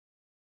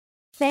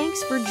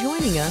Thanks for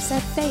joining us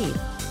at Faith.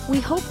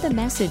 We hope the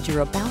message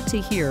you're about to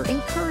hear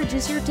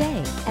encourages your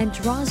day and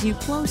draws you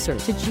closer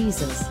to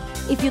Jesus.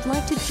 If you'd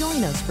like to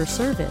join us for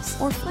service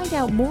or find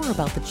out more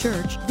about the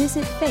church,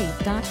 visit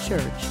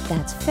faith.church.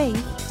 That's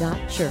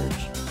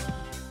faith.church.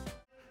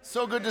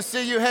 So good to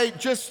see you. Hey,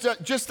 just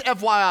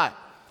FYI,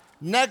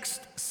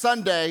 next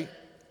Sunday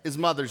is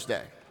Mother's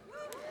Day.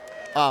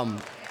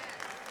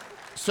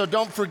 So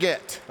don't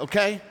forget,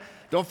 okay?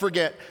 Don't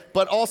forget.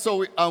 But also,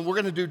 we're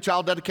going to do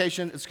child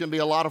dedication. It's going to be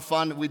a lot of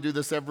fun. We do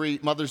this every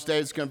Mother's Day.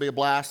 It's going to be a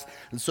blast.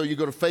 And so you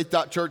go to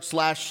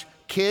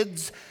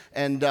faith.church/kids,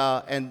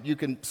 and you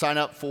can sign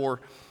up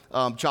for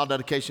child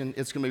dedication.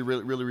 It's going to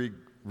be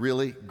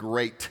really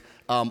great.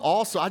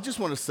 Also, I just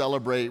want to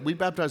celebrate. We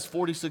baptized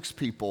 46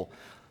 people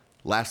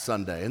last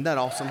Sunday. Isn't that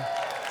awesome?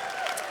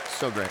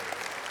 So great.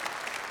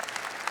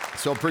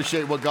 So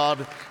appreciate what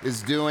God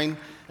is doing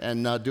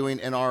and doing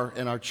in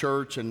our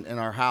church and in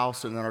our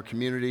house and in our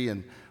community,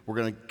 and we're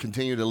going to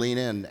continue to lean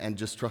in and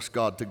just trust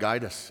God to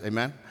guide us.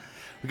 Amen.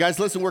 Guys,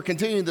 listen, we're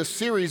continuing this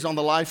series on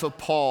the life of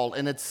Paul,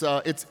 and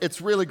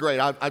it's really great.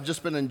 I've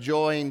just been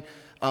enjoying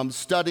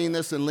studying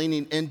this and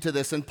leaning into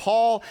this. And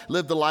Paul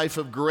lived a life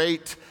of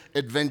great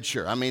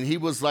adventure. I mean, he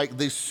was like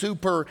the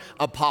super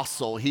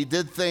apostle. He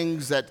did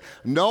things that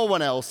no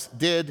one else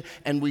did,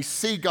 and we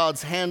see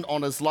God's hand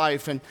on his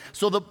life. And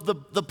so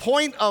the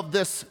point of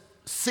this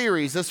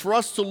series is for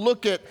us to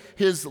look at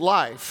his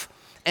life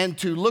and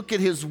to look at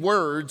his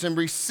words and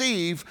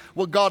receive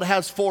what God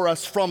has for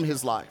us from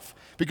his life.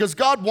 Because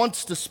God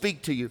wants to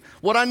speak to you.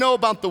 What I know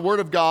about the Word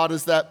of God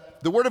is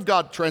that the Word of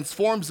God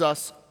transforms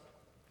us.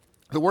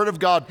 The Word of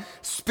God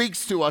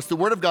speaks to us. The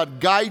Word of God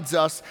guides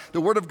us.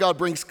 The Word of God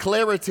brings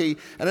clarity.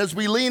 And as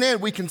we lean in,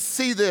 we can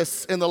see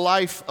this in the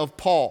life of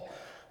Paul,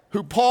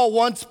 who Paul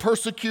once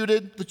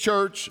persecuted the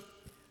church.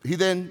 He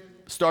then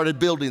started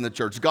building the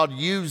church. God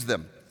used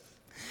them.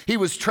 He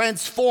was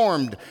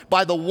transformed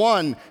by the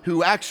one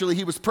who actually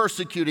he was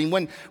persecuting.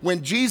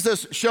 When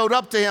Jesus showed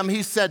up to him,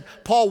 he said,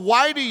 Saul,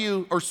 why do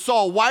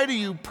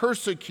you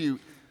persecute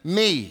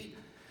me?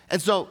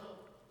 And so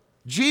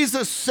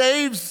Jesus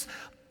saves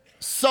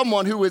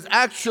someone who is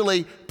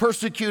actually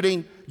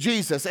persecuting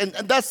Jesus. And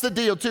that's the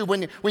deal too.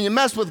 When you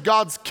mess with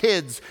God's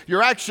kids,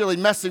 you're actually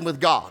messing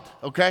with God,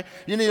 okay?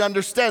 You need to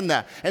understand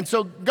that. And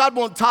so God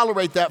won't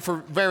tolerate that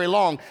for very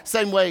long.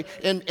 Same way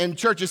in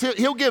churches.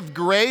 He'll give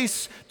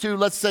grace to,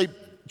 let's say,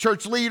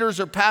 church leaders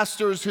or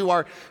pastors who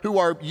are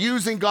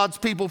using God's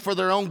people for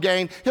their own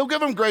gain. He'll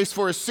give them grace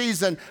for a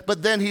season,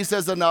 but then he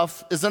says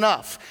enough is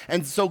enough.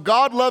 And so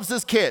God loves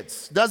his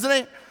kids, doesn't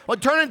he? Well,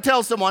 turn and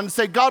tell someone and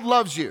say, God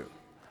loves you.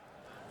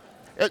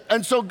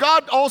 And so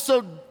God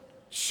also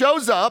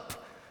shows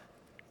up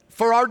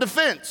for our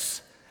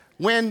defense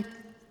when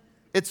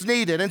it's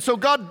needed. And so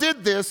God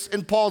did this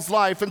in Paul's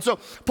life. And so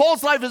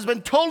Paul's life has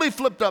been totally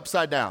flipped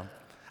upside down.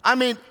 I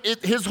mean,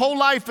 his whole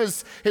life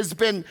has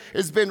been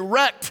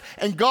wrecked.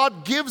 And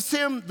God gives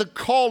him the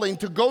calling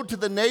to go to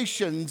the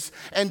nations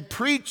and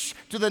preach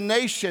to the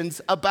nations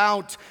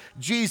about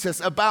Jesus,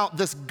 about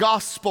this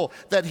gospel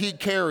that he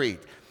carried.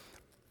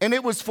 And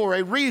it was for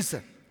a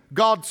reason.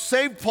 God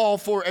saved Paul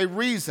for a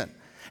reason.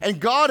 And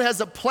God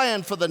has a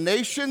plan for the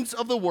nations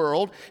of the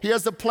world. He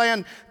has a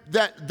plan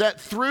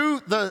that through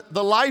the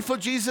life of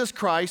Jesus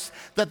Christ,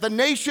 that the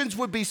nations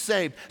would be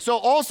saved. So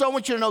also I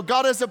want you to know,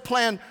 God has a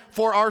plan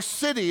for our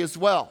city as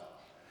well.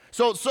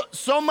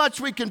 So much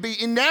we can be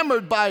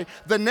enamored by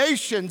the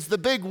nations, the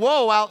big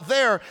woe out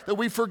there, that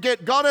we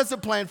forget God has a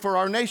plan for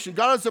our nation.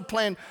 God has a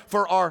plan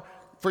for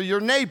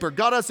your neighbor.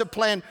 God has a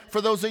plan for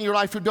those in your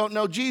life who don't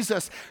know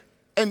Jesus.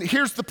 And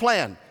here's the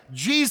plan.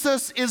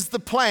 Jesus is the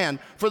plan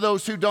for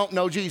those who don't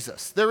know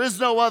Jesus. There is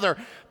no other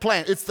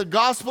plan. It's the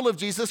gospel of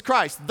Jesus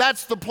Christ.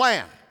 That's the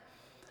plan.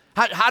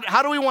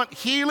 How do we want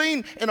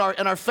healing in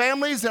our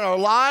families, in our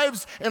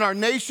lives, in our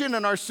nation,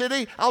 in our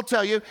city? I'll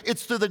tell you,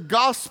 it's through the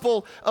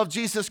gospel of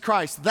Jesus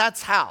Christ.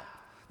 That's how.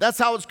 That's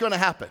how it's going to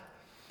happen.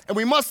 And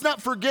we must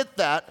not forget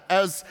that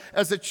as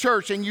a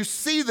church. And you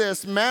see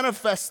this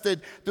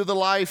manifested through the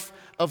life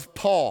of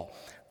Paul.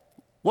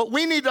 What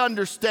we need to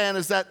understand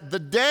is that the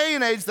day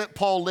and age that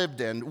Paul lived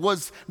in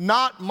was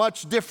not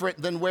much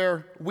different than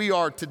where we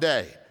are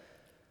today.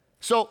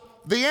 So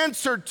the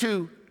answer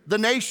to the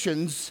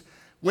nations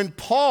when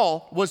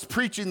Paul was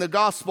preaching the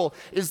gospel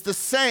is the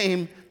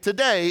same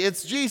today.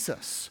 It's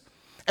Jesus.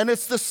 And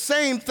it's the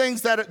same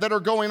things that are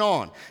going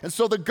on. And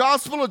so the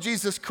gospel of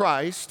Jesus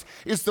Christ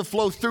is to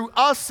flow through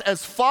us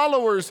as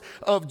followers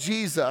of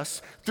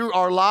Jesus, through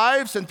our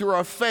lives and through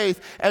our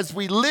faith as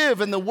we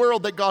live in the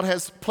world that God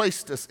has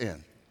placed us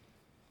in.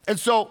 And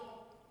so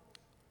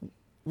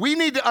we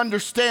need to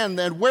understand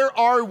then, where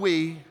are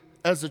we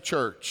as a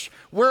church?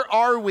 Where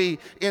are we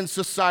in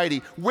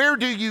society? Where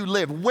do you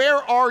live? Where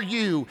are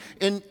you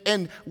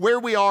in where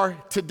we are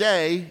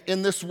today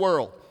in this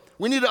world?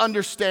 We need to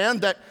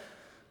understand that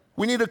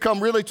we need to come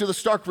really to the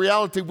stark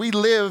reality. We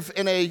live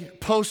in a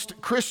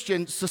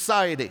post-Christian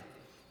society.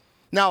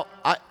 Now,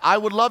 I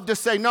would love to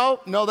say, no,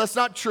 that's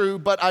not true,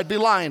 but I'd be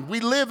lying. We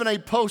live in a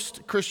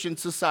post-Christian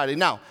society.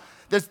 Now,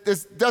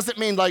 This doesn't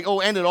mean like, oh,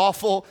 end it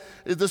awful.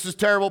 This is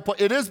terrible.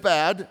 It is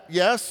bad,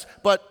 yes.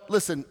 But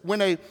listen,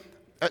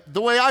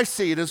 the way I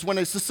see it is when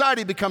a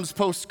society becomes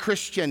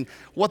post-Christian,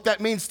 what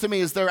that means to me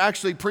is they're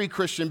actually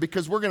pre-Christian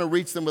because we're going to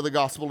reach them with the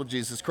gospel of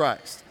Jesus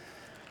Christ.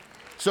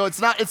 So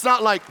it's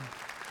not like,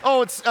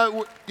 oh,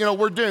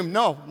 we're doomed.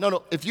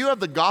 No. If you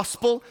have the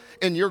gospel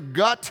in your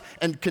gut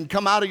and can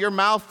come out of your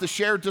mouth to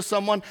share it to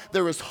someone,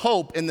 there is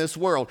hope in this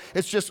world.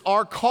 It's just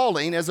our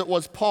calling, as it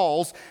was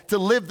Paul's, to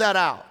live that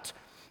out.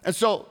 And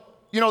so,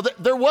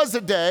 there was a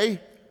day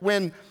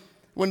when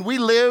we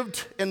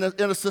lived in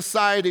a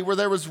society where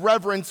there was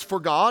reverence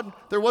for God.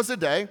 There was a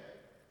day,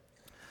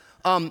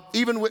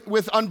 even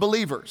with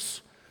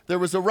unbelievers, there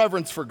was a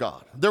reverence for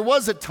God. There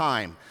was a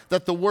time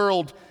that the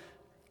world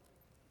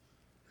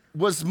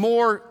was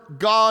more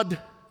God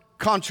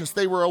conscious.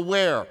 They were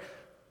aware,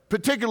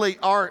 particularly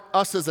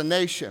us as a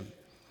nation.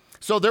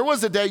 So there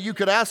was a day you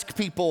could ask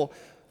people,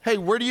 hey,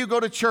 where do you go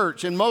to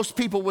church? And most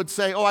people would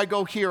say, oh, I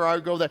go here, or I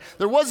go there.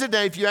 There was a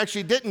day if you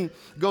actually didn't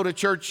go to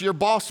church, your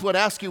boss would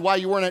ask you why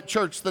you weren't at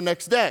church the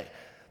next day.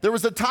 There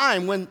was a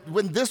time when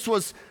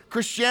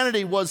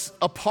Christianity was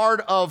a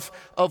part of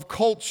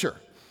culture.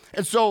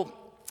 And so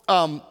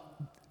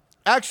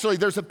actually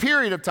there's a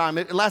period of time,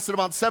 it lasted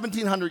about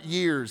 1,700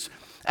 years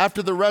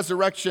after the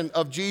resurrection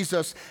of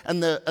Jesus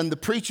and the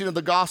preaching of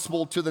the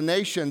gospel to the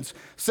nations,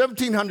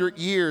 1,700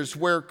 years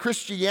where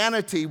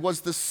Christianity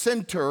was the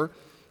center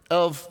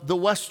of the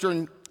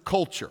Western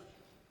culture.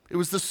 It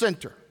was the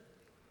center.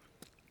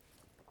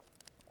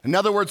 In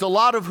other words, a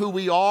lot of who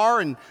we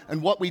are and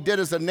what we did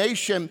as a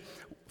nation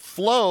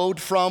flowed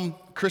from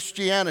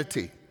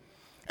Christianity.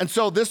 And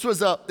so this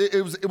was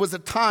it was a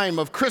time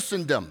of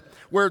Christendom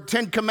where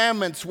 10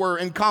 commandments were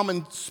in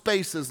common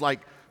spaces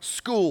like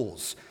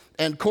schools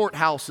and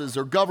courthouses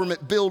or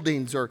government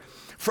buildings, or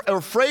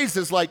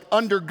phrases like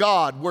under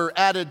God were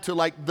added to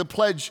like the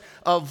Pledge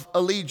of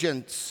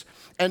Allegiance.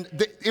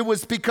 And it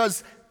was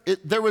because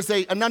there was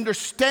an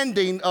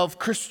understanding of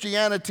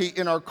Christianity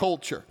in our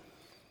culture.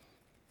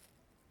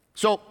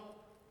 So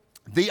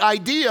the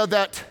idea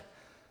that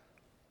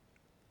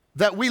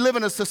we live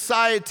in a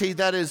society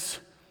that is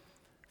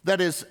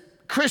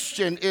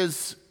Christian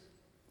is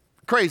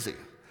crazy,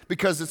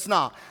 because it's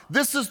not.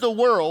 This is the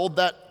world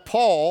that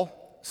Paul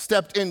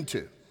stepped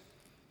into.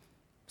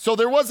 So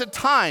there was a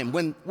time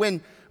when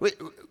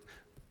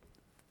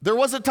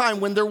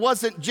there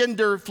wasn't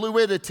gender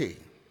fluidity.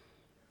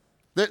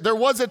 There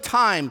was a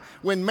time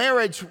when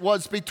marriage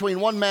was between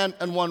one man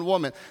and one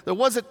woman. There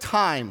was a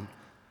time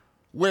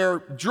where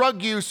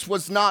drug use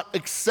was not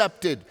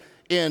accepted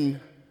in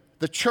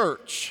the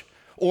church,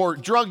 or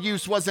drug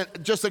use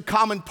wasn't just a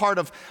common part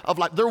of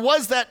life. There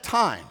was that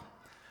time.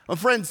 Well,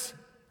 friends,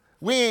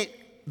 we ain't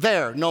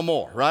there no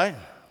more, right?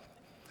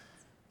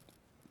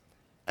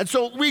 And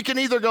so we can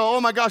either go,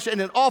 oh my gosh, and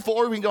it's awful,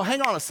 or we can go,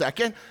 hang on a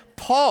second.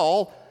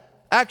 Paul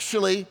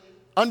actually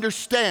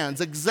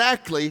understands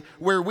exactly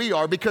where we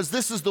are, because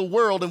this is the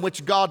world in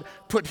which God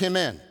put him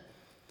in.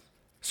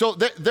 So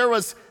there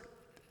was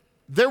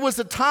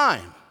a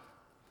time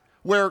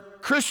where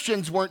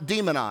Christians weren't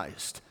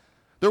demonized.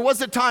 There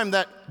was a time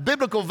that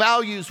biblical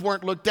values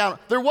weren't looked down.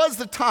 There was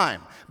the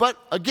time, but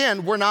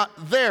again, we're not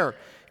there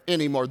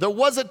anymore. There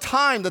was a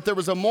time that there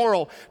was a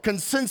moral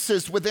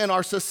consensus within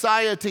our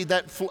society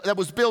that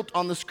was built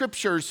on the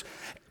scriptures,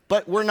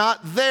 but we're not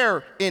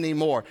there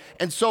anymore.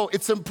 And so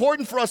it's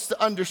important for us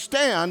to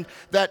understand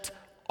that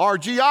our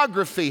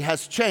geography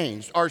has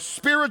changed. Our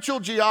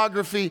spiritual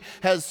geography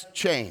has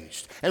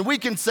changed. And we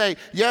can say,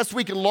 yes,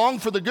 we can long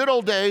for the good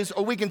old days,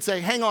 or we can say,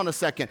 hang on a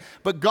second,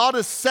 but God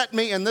has set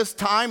me in this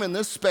time, in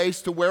this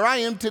space, to where I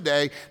am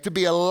today, to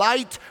be a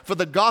light for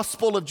the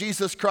gospel of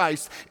Jesus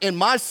Christ in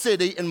my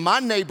city, in my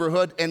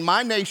neighborhood, in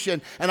my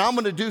nation, and I'm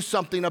going to do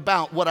something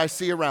about what I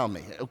see around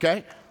me,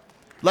 okay?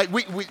 Like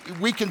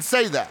we can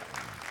say that.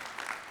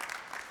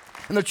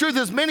 And the truth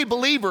is, many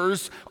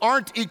believers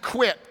aren't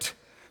equipped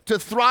to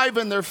thrive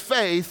in their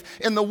faith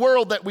in the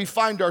world that we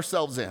find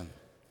ourselves in.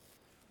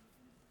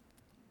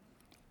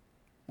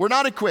 We're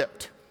not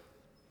equipped.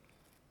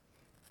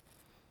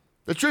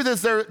 The truth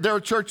is, there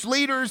are church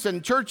leaders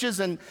and churches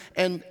and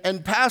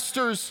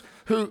pastors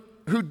who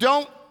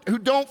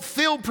don't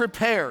feel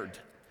prepared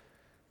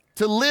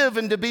to live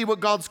and to be what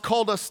God's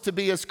called us to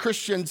be as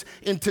Christians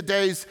in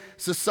today's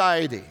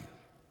society.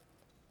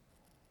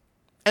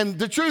 And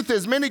the truth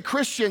is, many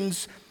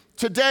Christians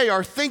today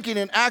are thinking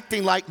and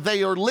acting like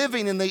they are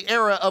living in the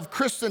era of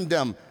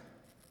Christendom.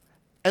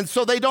 And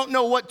so they don't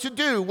know what to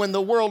do when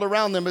the world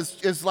around them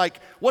is like,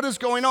 what is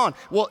going on?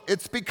 Well,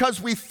 it's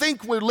because we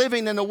think we're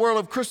living in a world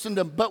of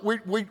Christendom, but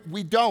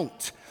we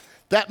don't.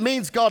 That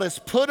means God has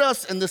put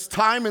us in this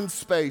time and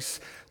space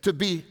to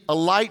be a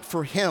light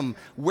for Him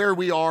where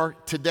we are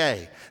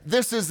today.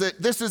 This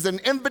is an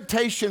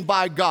invitation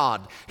by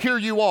God. Here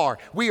you are.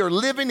 We are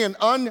living in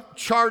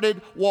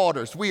uncharted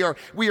waters. We are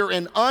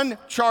in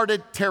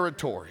uncharted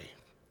territory.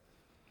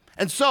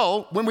 And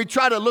so, when we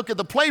try to look at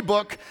the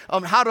playbook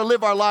of how to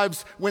live our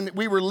lives when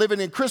we were living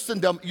in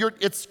Christendom,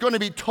 it's going to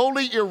be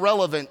totally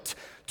irrelevant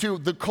to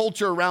the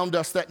culture around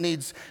us that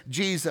needs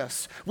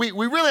Jesus. We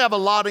really have a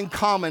lot in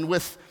common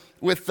with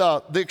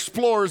the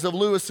explorers of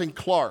Lewis and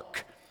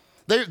Clark.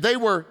 They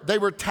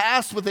were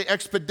tasked with the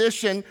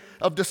expedition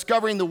of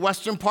discovering the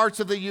western parts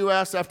of the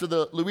U.S. after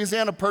the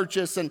Louisiana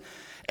Purchase, and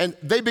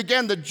they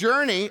began the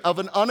journey of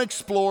an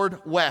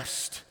unexplored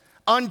West,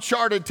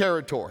 uncharted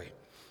territory.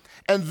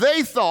 And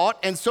they thought,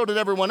 and so did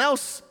everyone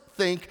else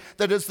think,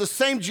 that it's the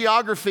same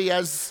geography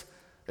as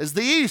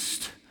the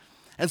East.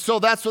 And so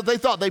that's what they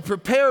thought. They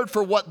prepared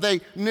for what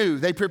they knew.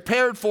 They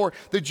prepared for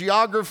the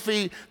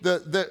geography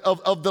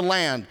of the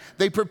land.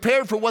 They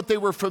prepared for what they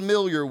were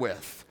familiar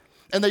with.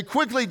 And they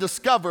quickly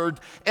discovered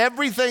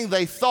everything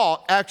they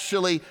thought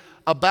actually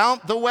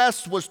about the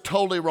West was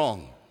totally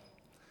wrong.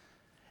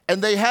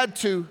 And they had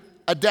to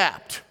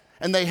adapt.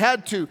 And they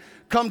had to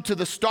come to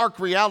the stark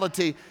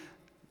reality,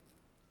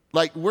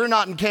 like, we're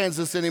not in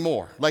Kansas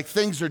anymore. Like,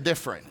 things are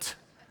different.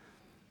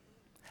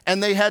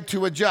 And they had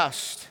to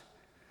adjust.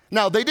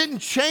 Now, they didn't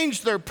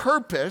change their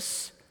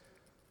purpose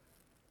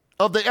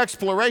of the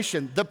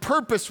exploration. The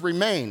purpose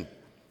remained.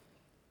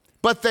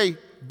 But they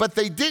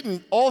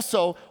didn't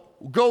also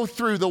go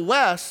through the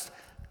West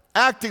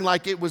acting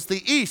like it was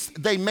the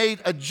East. They made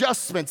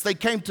adjustments. They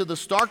came to the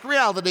stark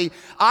reality,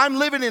 I'm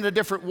living in a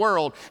different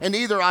world, and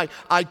either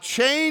I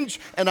change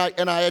and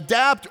I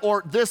adapt,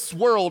 or this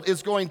world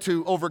is going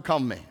to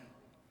overcome me.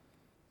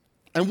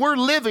 And we're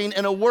living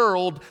in a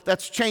world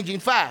that's changing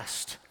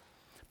fast,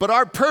 but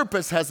our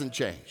purpose hasn't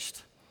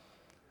changed.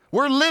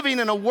 We're living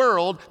in a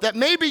world that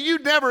maybe you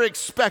never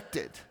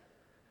expected,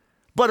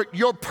 but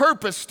your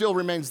purpose still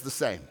remains the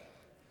same.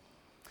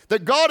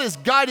 That God is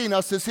guiding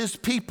us as His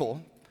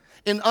people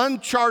in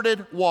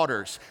uncharted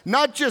waters,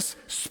 not just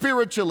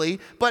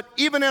spiritually, but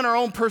even in our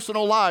own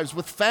personal lives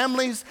with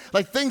families.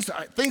 Like,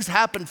 things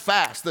happen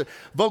fast. The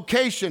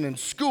vocation and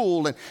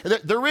school, and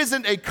there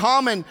isn't a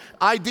common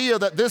idea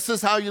that this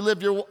is how you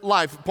live your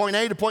life, point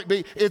A to point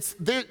B.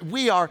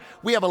 We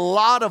have a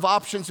lot of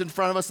options in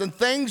front of us, and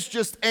things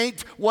just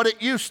ain't what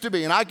it used to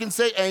be. And I can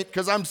say ain't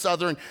because I'm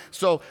Southern,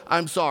 so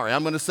I'm sorry,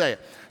 I'm going to say it.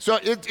 So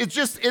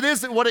it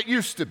isn't what it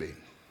used to be.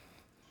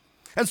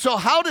 And so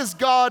how does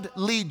God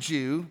lead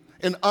you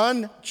in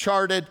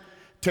uncharted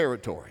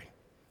territory?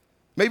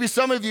 Maybe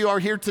some of you are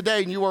here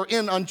today and you are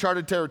in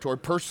uncharted territory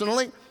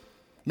personally,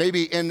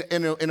 maybe in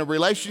a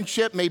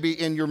relationship, maybe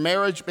in your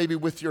marriage, maybe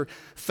with your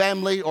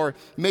family, or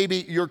maybe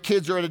your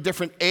kids are at a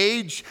different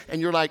age and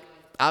you're like,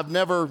 I've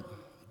never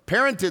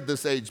parented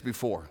this age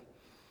before.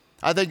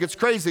 I think it's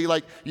crazy.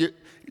 Like,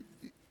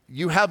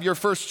 you have your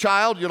first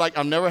child, you're like,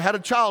 I've never had a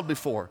child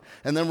before.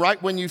 And then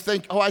right when you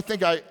think, oh, I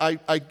think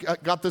I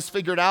got this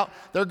figured out,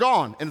 they're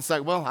gone. And it's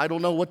like, well, I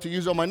don't know what to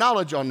use all my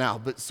knowledge on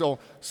now, but so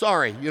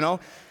sorry, you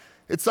know.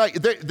 It's like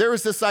there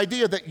is this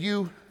idea that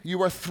you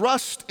are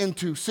thrust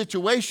into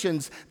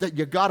situations that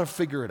you got to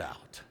figure it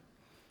out.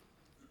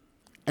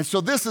 And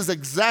so this is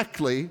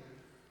exactly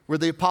where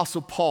the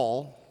Apostle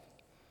Paul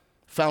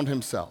found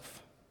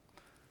himself.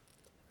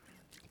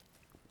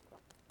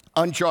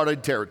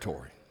 Uncharted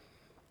territory.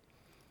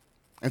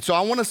 And so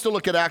I want us to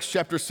look at Acts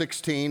chapter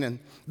 16, and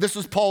this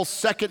was Paul's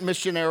second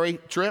missionary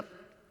trip.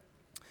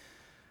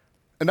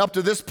 And up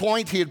to this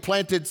point, he had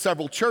planted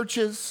several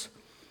churches,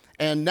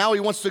 and now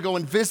he wants to go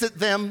and visit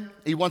them.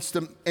 He wants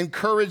to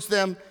encourage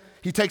them.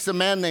 He takes a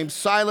man named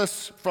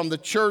Silas from the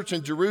church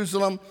in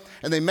Jerusalem,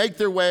 and they make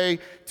their way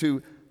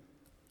to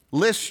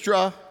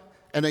Lystra.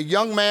 And a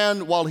young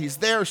man, while he's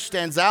there,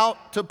 stands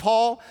out to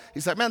Paul.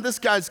 He's like, man, this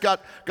guy's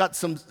got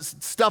some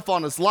stuff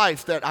on his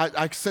life that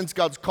I sense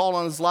God's call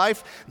on his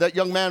life. That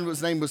young man,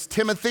 his name was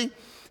Timothy.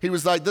 He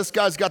was like, this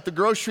guy's got the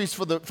groceries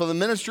for the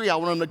ministry. I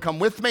want him to come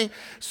with me.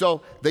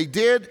 So they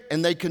did,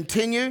 and they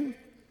continued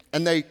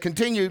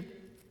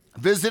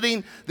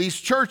visiting these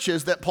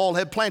churches that Paul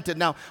had planted.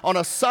 Now, on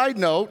a side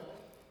note,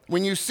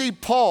 when you see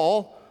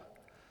Paul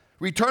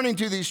returning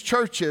to these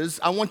churches,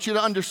 I want you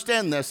to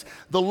understand this.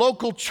 The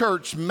local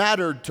church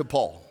mattered to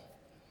Paul.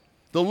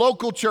 The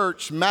local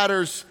church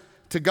matters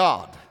to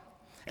God.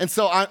 And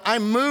so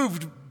I'm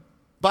moved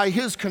by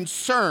his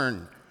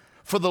concern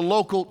for the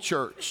local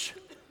church.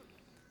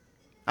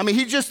 I mean,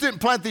 he just didn't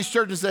plant these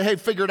churches and say, hey,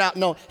 figure it out.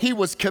 No, he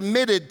was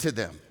committed to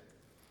them.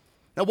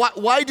 Now,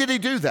 why did he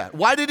do that?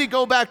 Why did he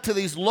go back to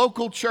these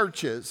local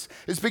churches?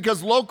 It's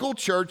because local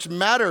church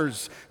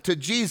matters to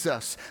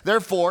Jesus.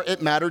 Therefore,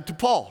 it mattered to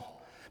Paul.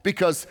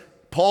 Because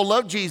Paul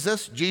loved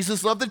Jesus,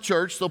 Jesus loved the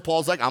church, so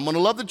Paul's like, I'm going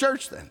to love the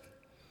church then.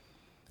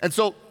 And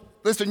so,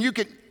 listen, you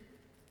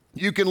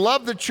can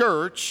love the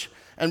church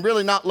and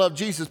really not love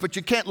Jesus, but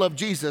you can't love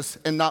Jesus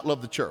and not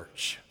love the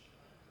church.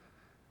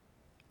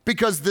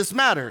 Because this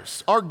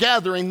matters. Our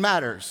gathering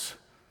matters.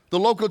 The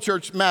local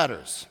church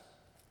matters.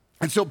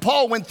 And so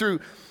Paul went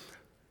through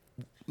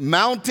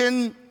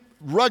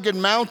rugged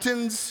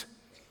mountains.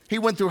 He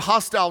went through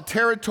hostile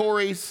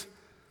territories,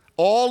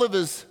 all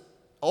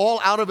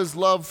out of his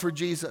love for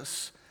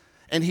Jesus.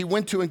 And he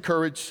went to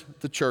encourage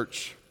the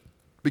church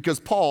because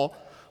Paul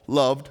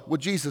loved what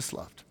Jesus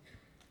loved.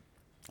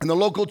 And the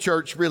local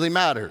church really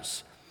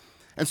matters.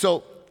 And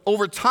so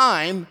over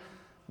time,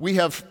 we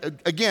have,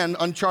 again,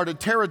 uncharted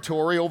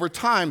territory. Over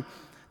time,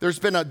 there's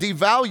been a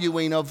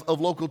devaluing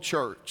of local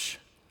church.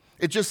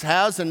 It just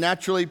has, and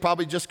naturally,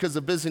 probably just because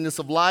of busyness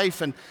of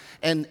life,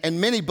 and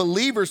many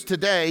believers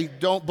today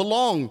don't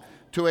belong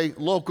to a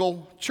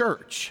local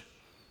church.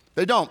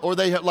 They don't, or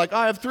they have, like,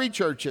 I have 3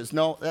 churches.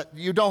 No,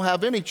 you don't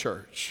have any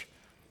church.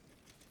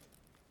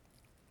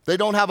 They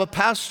don't have a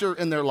pastor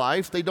in their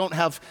life. They don't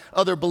have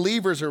other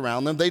believers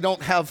around them. They don't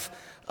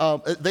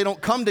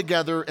come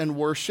together and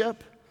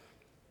worship.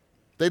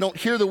 They don't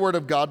hear the word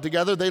of God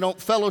together. They don't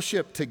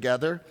fellowship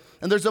together.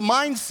 And there's a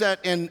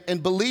mindset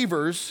in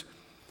believers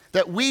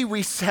that we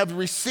have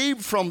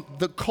received from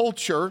the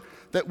culture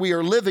that we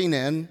are living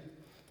in,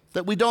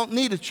 that we don't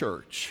need a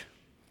church.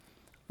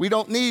 We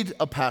don't need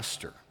a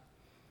pastor.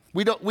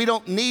 We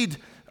don't need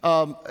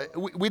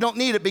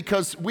it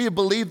because we have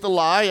believed the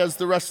lie, as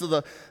the rest of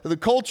the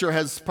culture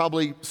has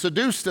probably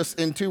seduced us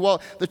into.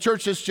 Well, the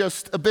church is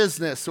just a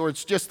business, or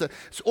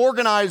it's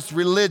organized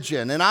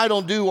religion. And I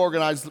don't do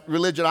organized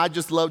religion. I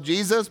just love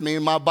Jesus, me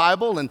and my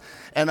Bible, and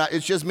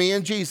it's just me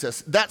and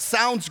Jesus. That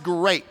sounds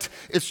great.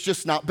 It's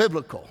just not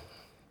biblical.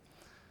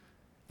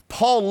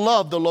 Paul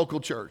loved the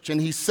local church,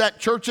 and he set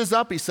churches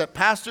up, he set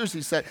pastors,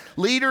 he set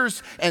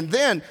leaders, and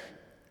then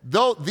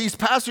though these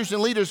pastors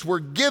and leaders were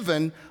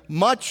given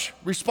much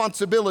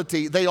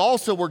responsibility, they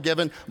also were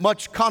given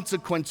much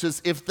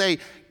consequences if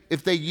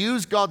they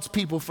use God's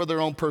people for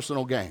their own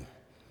personal gain.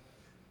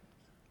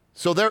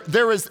 So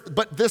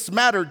but this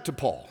mattered to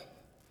Paul.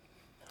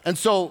 And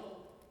so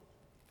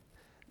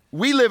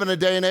we live in a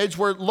day and age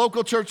where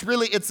local church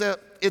really,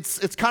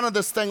 it's kind of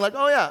this thing like,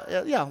 oh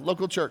yeah,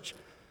 local church.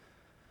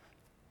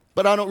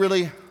 But I don't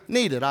really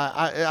need it.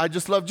 I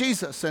just love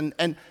Jesus.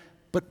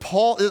 But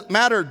Paul, it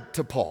mattered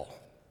to Paul.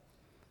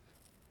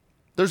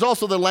 There's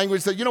also the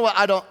language that, you know what,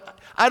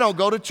 I don't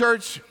go to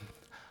church,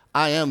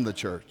 I am the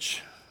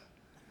church.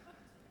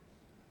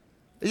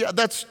 Yeah,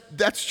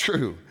 that's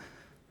true.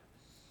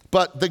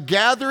 But the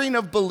gathering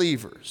of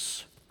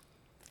believers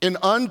in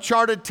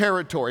uncharted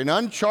territory, an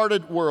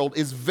uncharted world,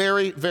 is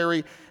very,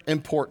 very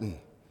important.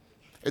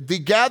 The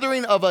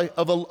gathering of a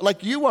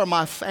like, you are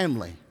my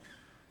family.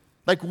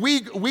 Like,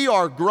 we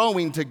are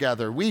growing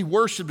together. We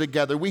worship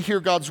together. We hear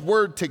God's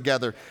word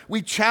together.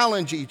 We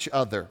challenge each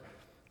other.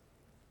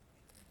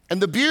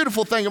 And the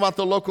beautiful thing about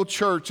the local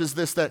church is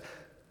this, that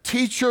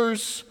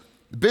teachers,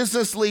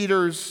 business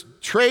leaders,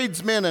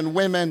 tradesmen and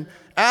women,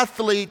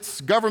 athletes,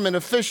 government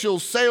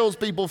officials,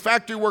 salespeople,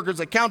 factory workers,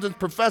 accountants,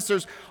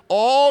 professors,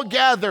 all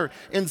gather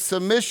in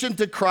submission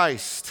to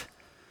Christ.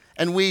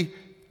 And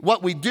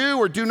what we do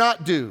or do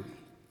not do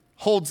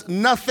holds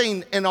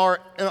nothing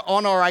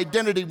on our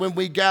identity when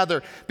we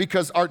gather,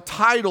 because our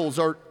titles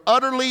are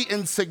utterly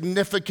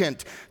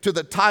insignificant to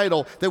the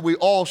title that we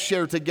all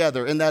share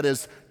together, and that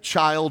is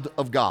child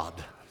of God.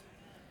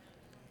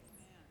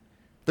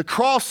 The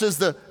cross is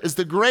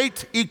the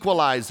great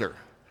equalizer.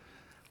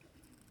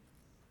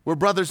 We're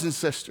brothers and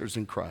sisters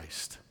in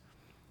Christ.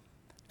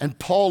 And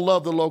Paul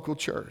loved the local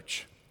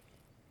church.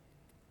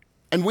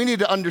 And we need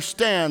to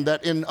understand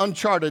that in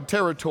uncharted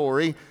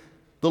territory,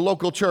 the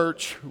local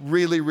church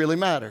really, really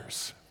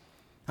matters.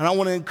 And I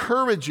want to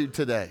encourage you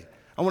today.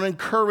 I want to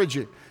encourage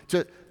you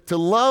to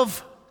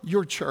love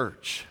your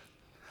church.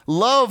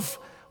 Love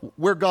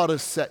where God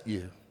has set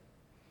you.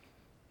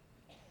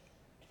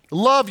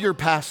 Love your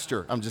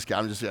pastor. I'm just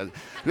kidding.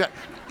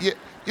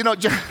 You know,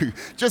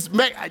 just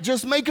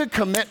make a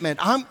commitment.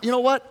 You know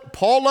what?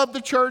 Paul loved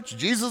the church.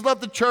 Jesus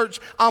loved the church.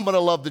 I'm going to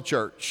love the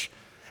church.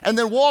 And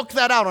then walk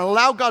that out and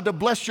allow God to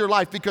bless your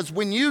life, because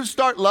when you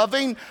start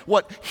loving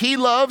what he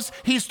loves,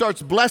 he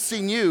starts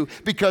blessing you,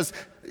 because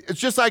it's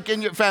just like in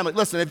your family.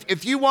 Listen,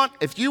 if you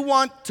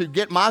want to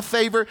get my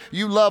favor,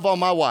 you love on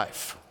my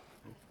wife.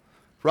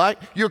 Right?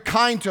 You're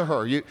kind to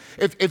her.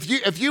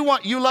 If you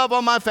want, you love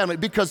on my family,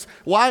 because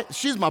why?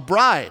 She's my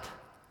bride.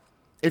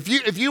 If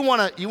you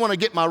want to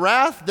get my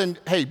wrath, then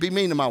hey, be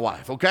mean to my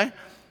wife, okay?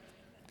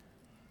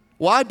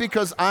 Why?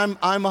 Because I'm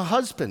a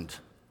husband.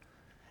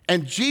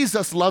 And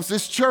Jesus loves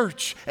his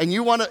church. And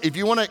if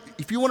you want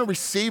to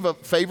receive a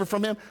favor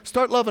from him,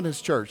 start loving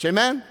his church.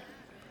 Amen?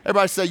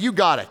 Everybody say, you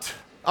got it.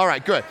 All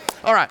right, good.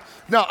 All right.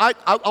 Now,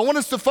 I want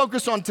us to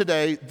focus on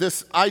today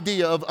this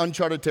idea of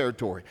uncharted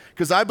territory,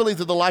 because I believe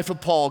that the life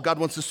of Paul, God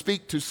wants to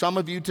speak to some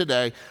of you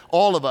today,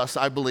 all of us,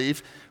 I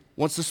believe,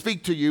 wants to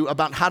speak to you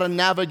about how to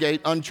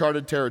navigate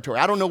uncharted territory.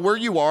 I don't know where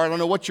you are. I don't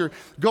know what you're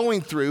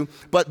going through,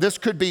 but this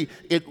could be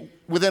it.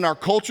 Within our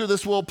culture,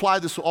 this will apply.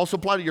 This will also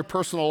apply to your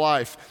personal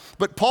life.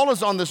 But Paul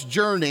is on this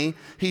journey.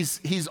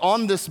 He's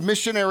on this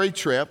missionary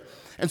trip.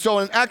 And so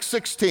in Acts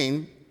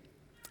 16,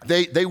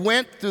 they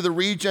went through the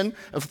region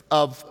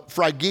of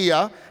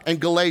Phrygia and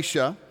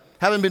Galatia,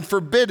 having been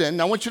forbidden.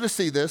 Now I want you to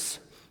see this.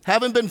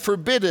 Having been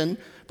forbidden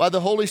by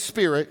the Holy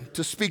Spirit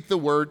to speak the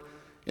word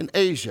in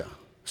Asia.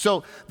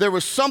 So there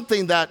was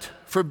something that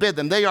forbid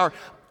them. They are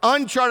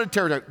uncharted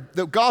territory.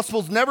 The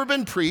gospel's never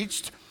been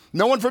preached.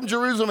 No one from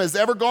Jerusalem has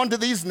ever gone to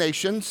these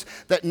nations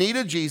that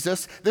needed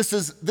Jesus. This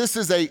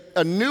is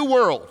a new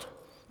world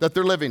that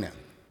they're living in.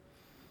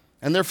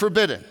 And they're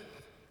forbidden.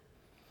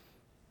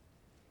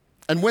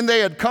 And when they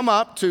had come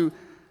up to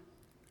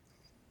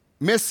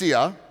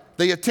Mysia,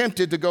 they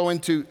attempted to go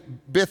into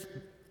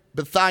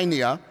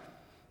Bithynia.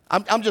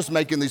 I'm just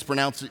making these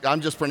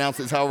I'm just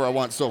pronouncing this however I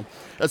want, so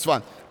that's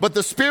fine. But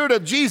the Spirit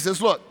of Jesus,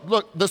 look,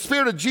 the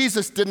Spirit of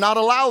Jesus did not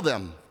allow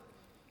them.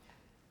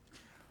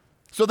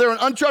 So they're in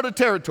uncharted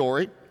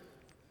territory.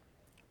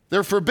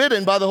 They're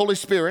forbidden by the Holy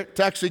Spirit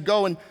to actually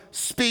go and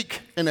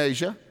speak in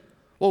Asia.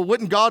 Well,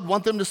 wouldn't God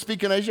want them to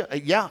speak in Asia?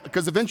 Yeah,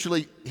 because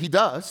eventually he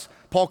does.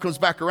 Paul comes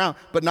back around,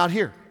 but not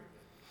here.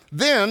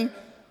 Then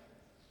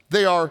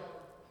they're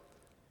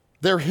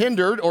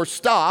hindered or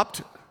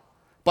stopped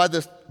by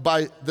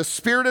the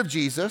Spirit of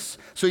Jesus.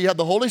 So you have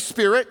the Holy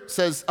Spirit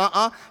says,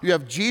 You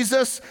have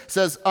Jesus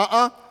says,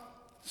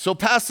 So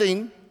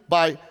passing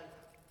by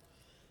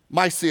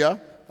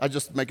Mysia, I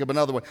just make up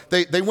another one.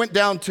 They went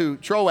down to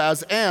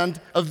Troas, and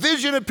a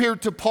vision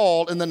appeared to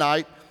Paul in the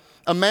night.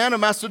 A man of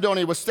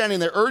Macedonia was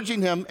standing there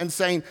urging him and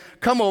saying,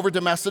 "Come over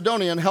to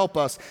Macedonia and help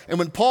us." And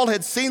when Paul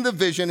had seen the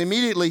vision,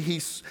 immediately he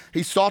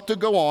sought to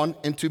go on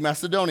into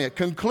Macedonia,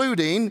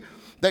 concluding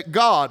that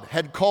God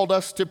had called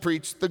us to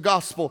preach the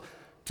gospel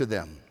to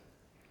them.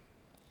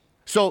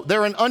 So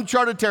they're in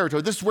uncharted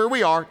territory. This is where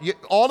we are.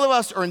 All of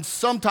us are in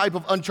some type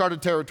of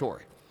uncharted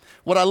territory.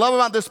 What I love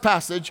about this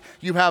passage,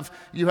 you have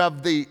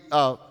the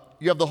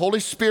Holy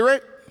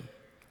Spirit,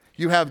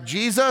 you have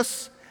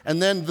Jesus, and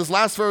then this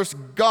last verse,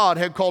 God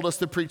had called us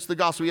to preach the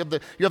gospel. You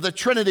have the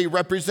Trinity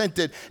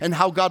represented and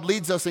how God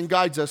leads us and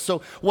guides us.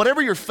 So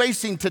whatever you're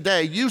facing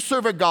today, you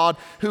serve a God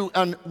who,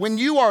 and when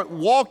you are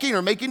walking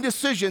or making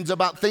decisions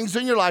about things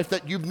in your life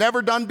that you've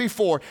never done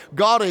before,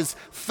 God is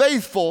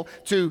faithful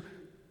to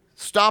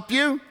stop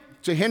you,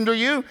 to hinder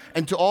you,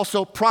 and to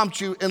also prompt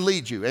you and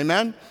lead you.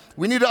 Amen?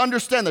 We need to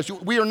understand this.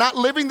 We are not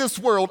living this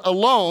world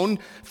alone,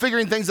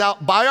 figuring things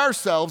out by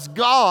ourselves.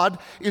 God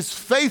is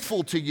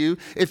faithful to you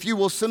if you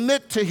will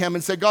submit to him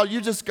and say, "God,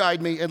 you just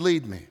guide me and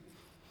lead me."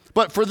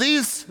 But for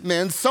these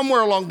men,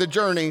 somewhere along the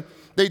journey,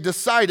 they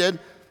decided,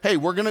 hey,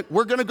 we're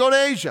gonna go to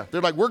Asia.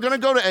 They're like, we're gonna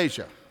go to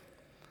Asia.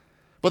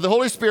 But the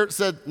Holy Spirit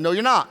said, no,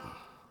 you're not.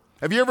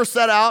 Have you ever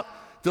set out?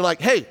 They're like,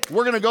 hey,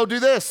 we're gonna go do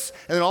this.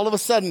 And then all of a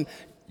sudden,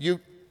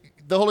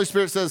 the Holy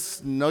Spirit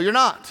says, no, you're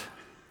not.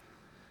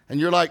 And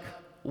you're like,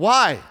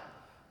 why?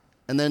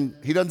 And then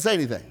he doesn't say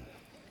anything.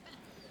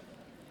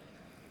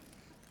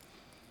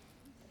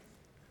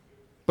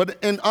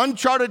 But in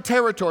uncharted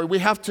territory, we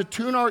have to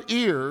tune our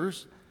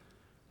ears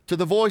to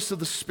the voice of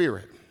the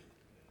Spirit.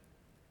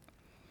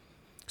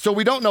 So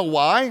we don't know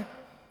why.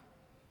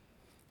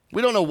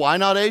 We don't know why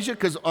not Asia,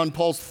 because on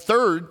Paul's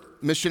third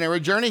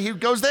missionary journey, he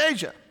goes to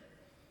Asia.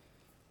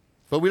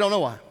 But we don't know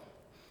why.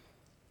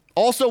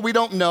 Also, we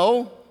don't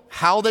know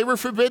how they were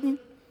forbidden.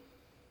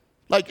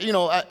 Like,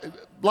 a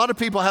lot of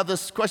people have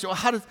this question,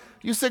 well,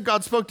 you said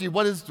God spoke to you.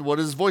 What does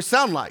his voice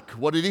sound like?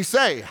 What did he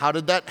say? How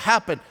did that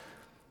happen?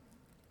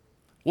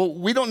 Well,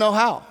 we don't know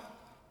how.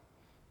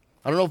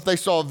 I don't know if they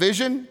saw a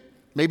vision.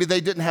 Maybe they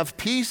didn't have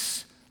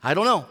peace. I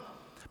don't know.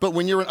 But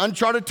when you're in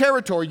uncharted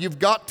territory, you've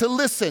got to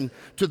listen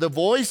to the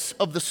voice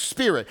of the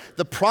Spirit,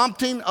 the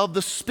prompting of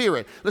the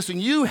Spirit.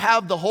 Listen, you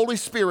have the Holy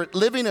Spirit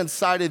living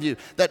inside of you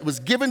that was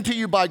given to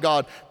you by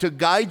God to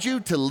guide you,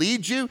 to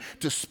lead you,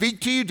 to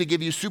speak to you, to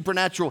give you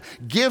supernatural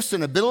gifts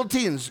and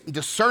ability and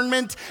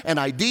discernment and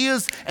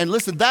ideas. And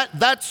listen,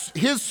 that's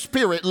His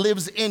Spirit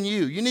lives in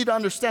you. You need to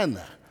understand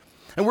that.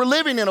 And we're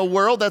living in a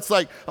world that's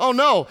like, oh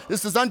no,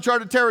 this is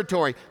uncharted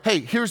territory.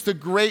 Hey, here's the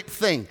great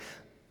thing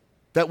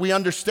that we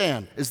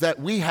understand is that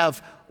we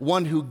have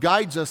one who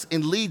guides us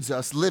and leads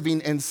us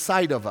living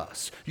inside of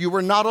us. You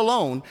are not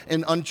alone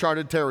in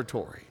uncharted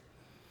territory.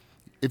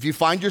 If you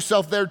find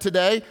yourself there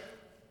today,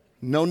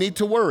 no need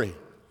to worry.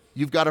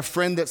 You've got a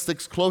friend that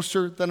sticks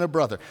closer than a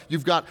brother.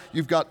 You've got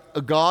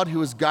a God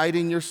who is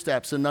guiding your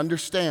steps and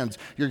understands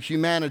your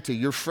humanity,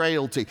 your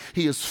frailty.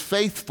 He is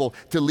faithful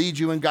to lead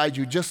you and guide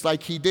you just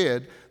like he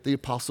did the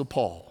Apostle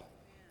Paul.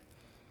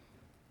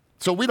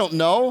 So we don't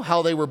know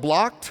how they were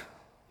blocked.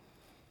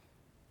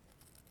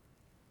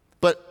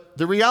 But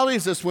the reality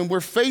is this, when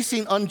we're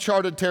facing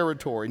uncharted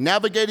territory,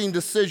 navigating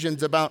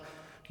decisions about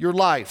your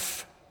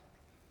life,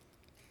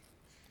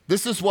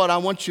 this is what I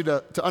want you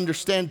to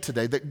understand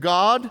today, that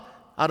God,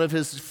 out of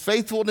his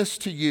faithfulness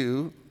to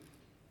you,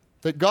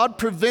 that God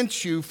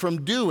prevents you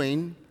from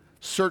doing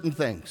certain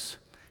things.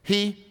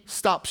 He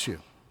stops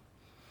you.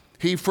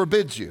 He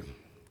forbids you.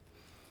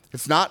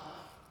 It's not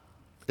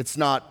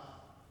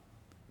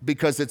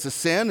because it's a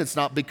sin. It's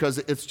not because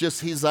it's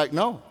just, he's like,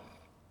 no.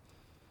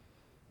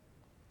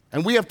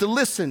 And we have to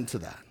listen to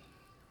that.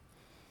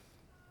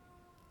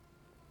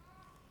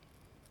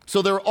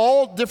 So there are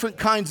all different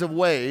kinds of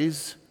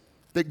ways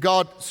that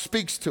God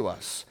speaks to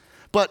us.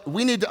 But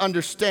we need to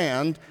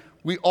understand,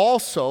 he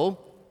also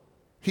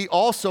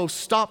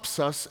stops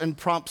us and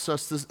prompts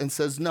us and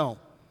says no.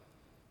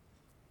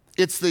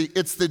 It's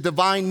the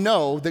divine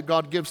no that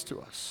God gives to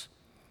us.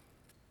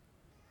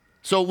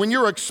 So when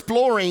you're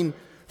exploring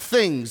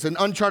things in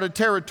Uncharted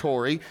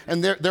Territory,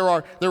 and there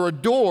are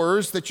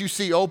doors that you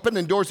see open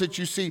and doors that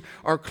you see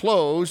are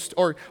closed,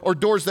 or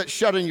doors that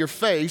shut in your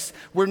face.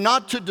 We're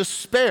not to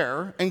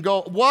despair and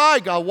go, why,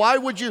 God? Why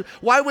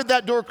would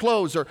that door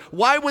close? Or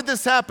why would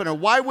this happen? Or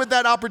why would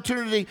that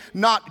opportunity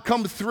not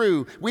come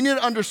through? We need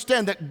to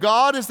understand that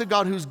God is the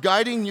God who's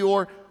guiding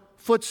your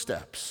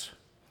footsteps.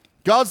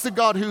 God's the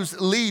God who's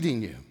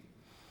leading you.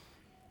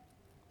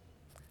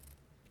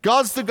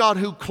 God's the God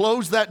who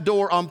closed that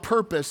door on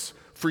purpose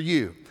for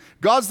you.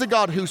 God's the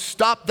God who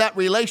stopped that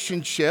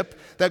relationship,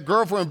 that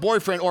girlfriend,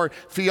 boyfriend, or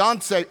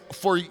fiance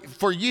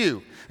for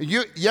you.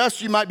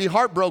 Yes, you might be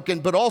heartbroken,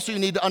 but also you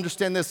need to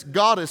understand this.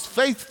 God is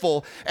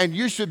faithful, and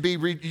you should be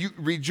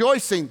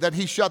rejoicing that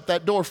he shut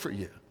that door for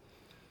you.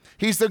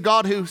 He's the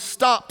God who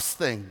stops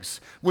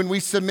things when we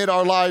submit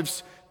our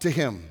lives to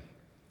him.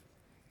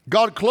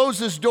 God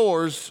closes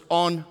doors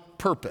on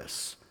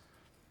purpose.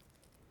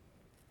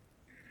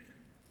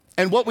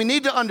 And what we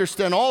need to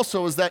understand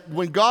also is that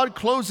when God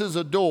closes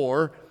a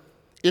door,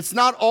 it's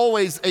not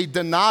always a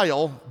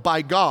denial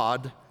by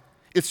God.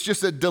 It's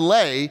just a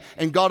delay,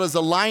 and God is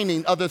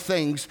aligning other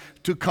things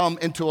to come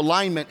into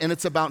alignment, and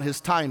it's about his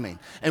timing.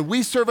 And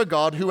we serve a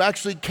God who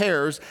actually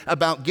cares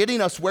about getting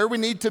us where we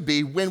need to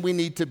be when we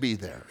need to be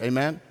there.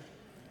 Amen?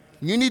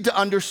 You need to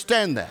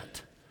understand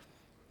that.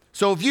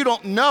 So if you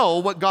don't know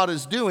what God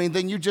is doing,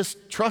 then you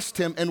just trust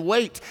him and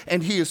wait.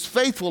 And he is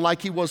faithful,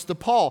 like he was to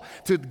Paul,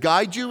 to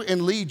guide you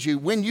and lead you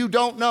when you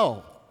don't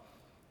know.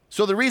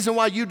 So the reason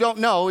why you don't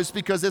know is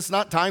because it's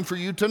not time for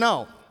you to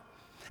know.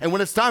 And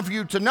when it's time for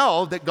you to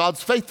know that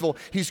God's faithful,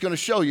 he's going to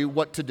show you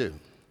what to do.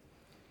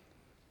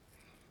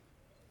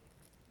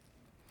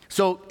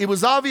 So it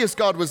was obvious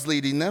God was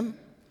leading them.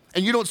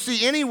 And you don't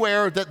see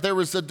anywhere that there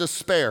was a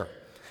despair.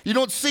 You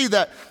don't see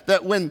that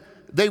when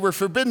they were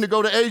forbidden to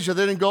go to Asia,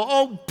 they didn't go,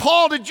 oh,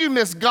 Paul, did you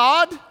miss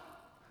God?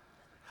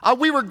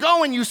 We were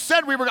going, you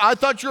said we were, I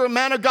thought you were a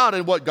man of God.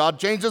 And what, God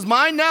changed his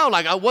mind now?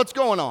 Like, what's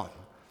going on?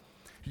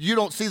 You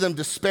don't see them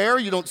despair.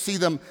 You don't see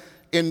them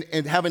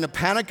in having a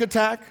panic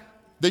attack.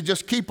 They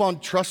just keep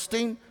on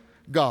trusting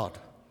God.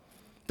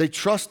 They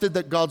trusted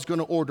that God's going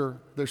to order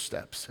their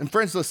steps. And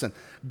friends, listen,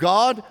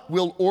 God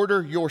will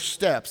order your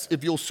steps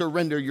if you'll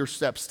surrender your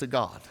steps to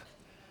God.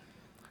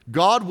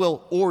 God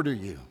will order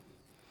you.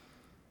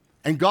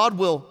 And God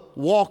will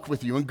walk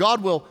with you. And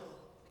God will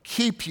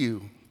keep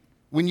you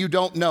when you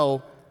don't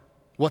know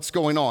what's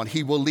going on.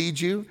 He will lead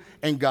you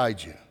and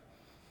guide you.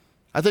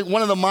 I think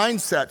one of the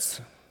mindsets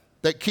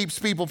that keeps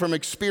people from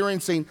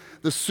experiencing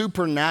the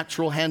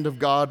supernatural hand of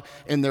God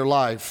in their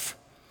life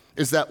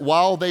is that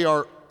while they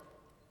are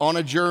on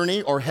a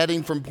journey or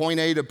heading from point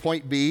A to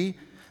point B,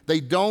 they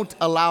don't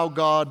allow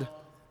God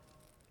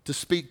to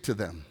speak to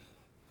them.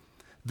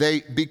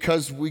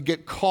 Because we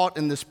get caught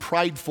in this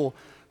prideful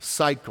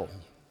cycle.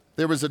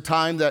 There was a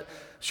time that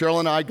Cheryl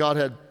and I, God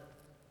had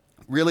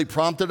really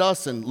prompted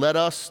us and led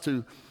us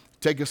to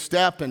take a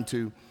step and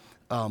to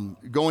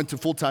go into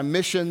full-time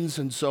missions.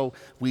 And so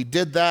we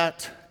did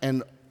that.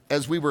 And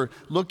as we were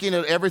looking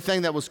at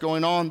everything that was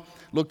going on,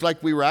 looked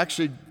like we were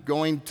actually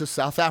going to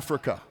South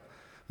Africa.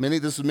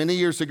 This is many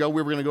years ago.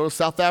 We were going to go to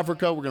South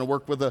Africa. We're going to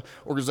work with an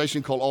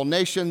organization called All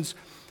Nations.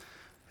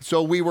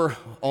 So we were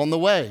on the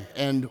way,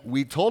 and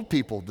we told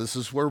people this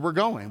is where we're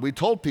going. We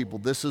told people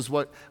this is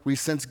what we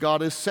sense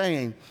God is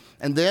saying.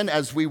 And then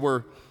as we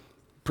were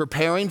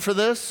preparing for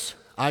this,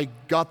 I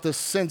got this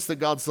sense that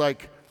God's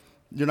like,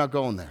 you're not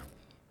going there.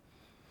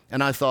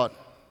 And I thought,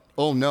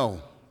 oh no.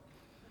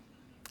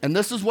 And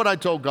this is what I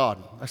told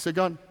God. I said,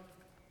 God,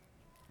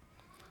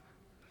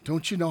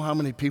 don't you know how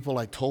many people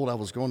I told I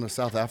was going to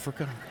South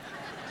Africa?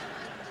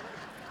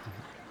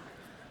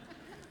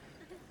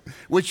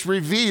 Which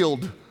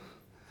revealed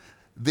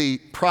the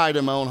pride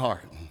in my own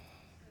heart.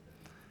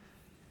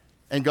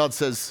 And God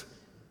says,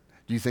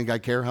 do you think I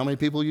care how many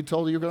people you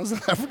told you were going to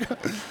South Africa?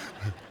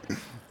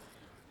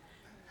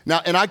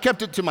 Now, and I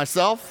kept it to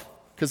myself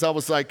because I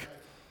was like,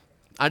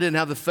 I didn't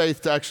have the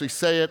faith to actually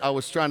say it. I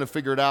was trying to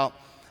figure it out.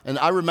 And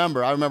I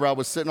remember I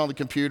was sitting on the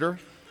computer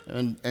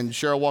and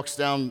Cheryl walks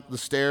down the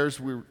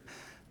stairs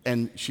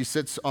and she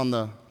sits on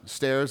the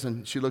stairs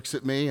and she looks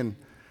at me and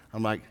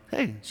I'm like,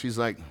 hey. She's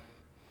like,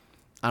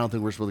 I don't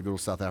think we're supposed to go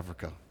to South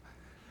Africa.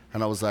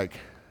 And I was like,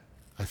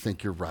 I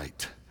think you're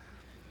right.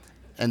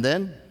 And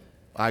then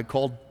I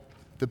called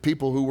the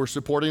people who were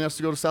supporting us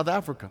to go to South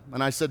Africa.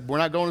 And I said, we're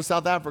not going to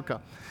South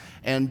Africa.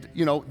 And,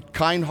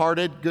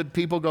 kind-hearted, good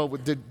people go,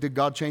 did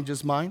God change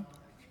his mind?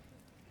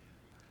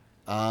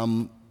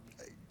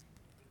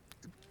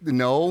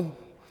 No.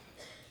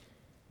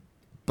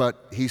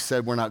 But he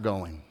said, we're not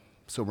going.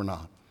 So we're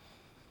not.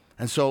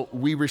 And so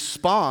we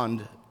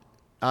respond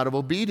out of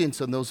obedience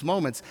in those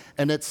moments.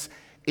 And it's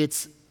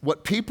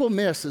what people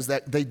miss is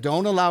that they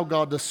don't allow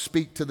God to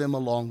speak to them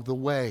along the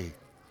way.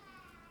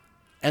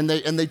 And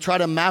they try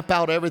to map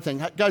out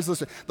everything. Guys,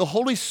 listen, the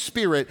Holy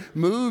Spirit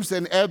moves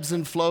and ebbs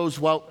and flows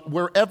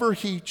wherever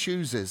he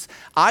chooses.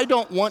 I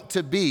don't want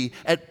to be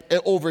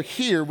over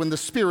here when the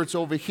Spirit's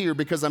over here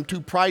because I'm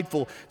too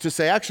prideful to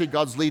say, actually,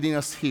 God's leading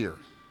us here.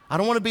 I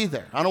don't want to be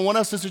there. I don't want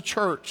us as a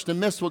church to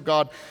miss what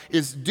God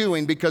is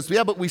doing because,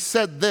 but we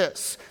said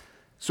this.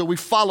 So we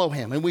follow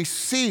him and we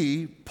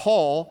see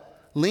Paul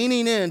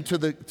leaning into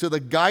the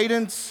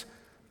guidance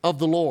of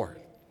the Lord.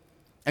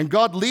 And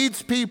God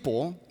leads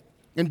people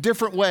in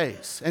different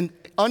ways. And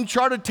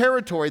uncharted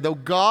territory, though,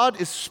 God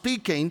is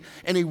speaking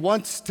and he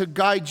wants to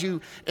guide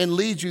you and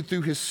lead you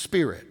through his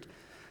Spirit.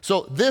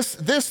 So this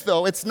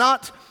though,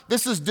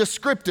 this is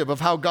descriptive of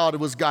how God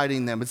was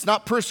guiding them. It's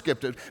not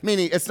prescriptive,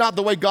 meaning it's not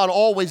the way God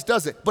always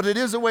does it, but it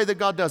is the way that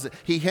God does it.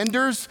 He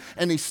hinders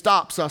and he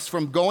stops us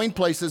from going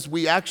places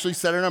we actually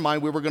set in our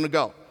mind we were going to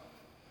go.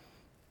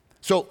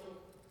 So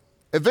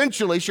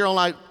eventually, Cheryl and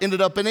I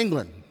ended up in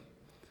England.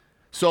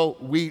 So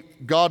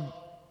God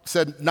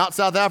said, not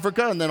South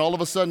Africa, and then all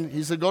of a sudden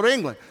he said, go to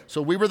England.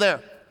 So we were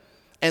there,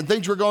 and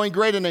things were going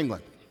great in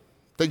England.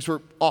 Things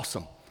were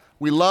awesome.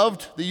 We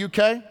loved the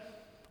UK.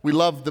 We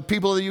loved the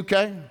people of the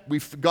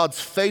UK. God's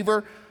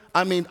favor.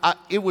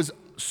 It was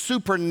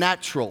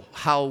supernatural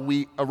how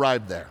we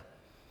arrived there.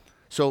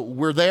 So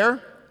we're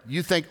there.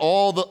 You think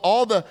all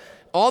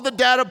the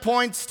data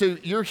points to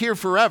you're here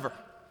forever.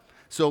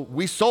 So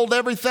we sold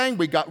everything.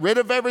 We got rid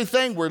of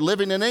everything. We're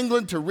living in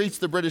England to reach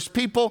the British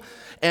people,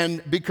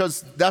 and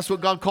because that's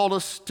what God called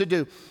us to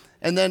do.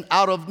 And then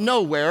out of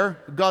nowhere,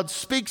 God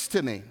speaks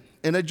to me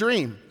in a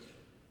dream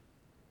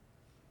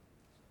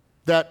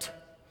that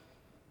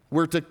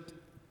we're to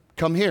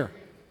come here.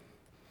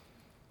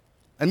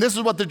 And this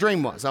is what the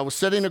dream was. I was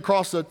sitting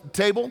across the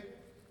table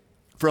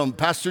from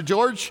Pastor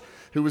George,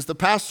 who was the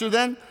pastor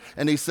then,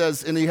 and he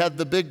had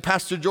the big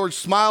Pastor George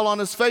smile on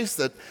his face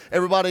that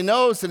everybody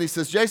knows, and he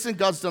says, Jason,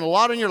 God's done a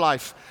lot in your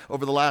life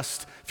over the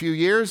last few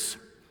years.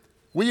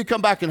 Will you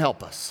come back and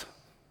help us?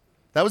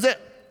 That was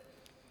it.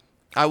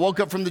 I woke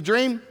up from the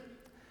dream.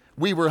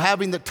 We were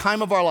having the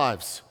time of our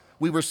lives.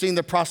 We were seeing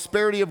the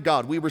prosperity of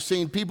God. We were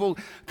seeing people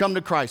come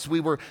to Christ.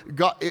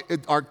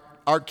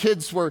 Our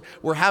kids were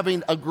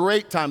having a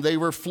great time. They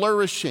were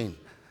flourishing.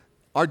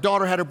 Our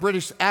daughter had a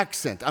British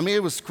accent.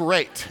 It was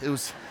great.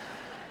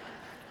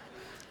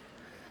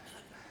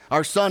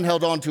 Our son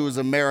held on to his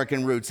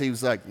American roots. He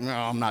was like, no,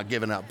 I'm not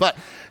giving up. But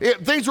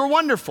things were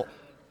wonderful.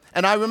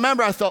 And I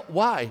remember I thought,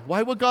 why?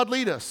 Why would God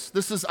lead us?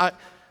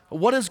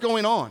 What is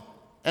going on?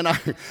 And I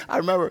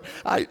remember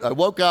I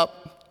woke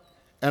up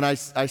and I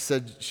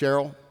said,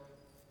 Cheryl,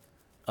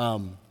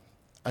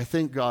 I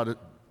think God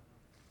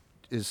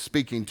is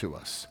speaking to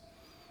us.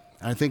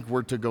 I think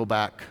we're to go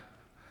back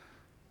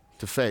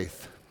to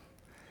faith.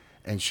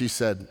 And she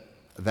said,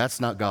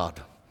 that's not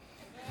God.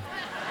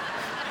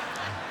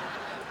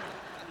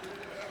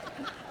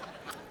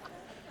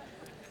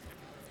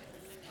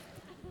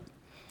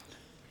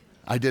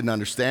 I didn't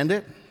understand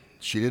it.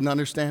 She didn't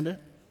understand it.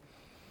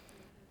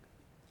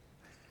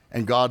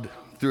 And God,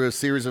 through a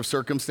series of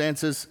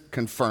circumstances,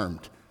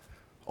 confirmed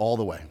all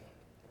the way.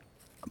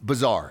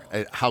 Bizarre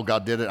how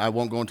God did it. I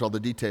won't go into all the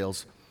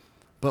details.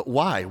 But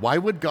why? Why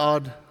would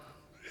God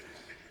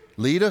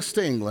lead us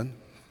to England,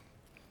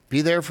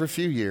 be there for a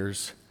few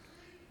years,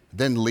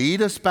 then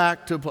lead us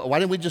back to, why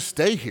didn't we just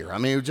stay here?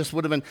 It just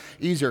would have been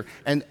easier.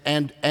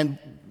 And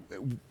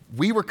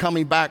we were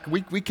coming back,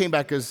 we came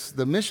back as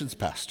the missions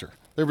pastor.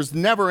 There was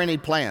never any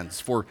plans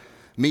for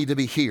me to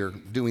be here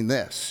doing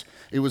this.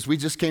 We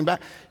just came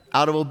back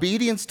out of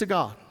obedience to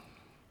God.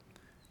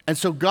 And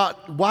so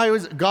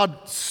God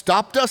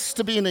stopped us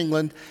to be in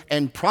England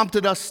and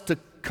prompted us to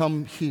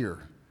come here.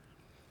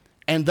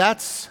 And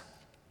that's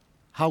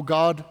how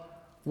God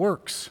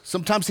works.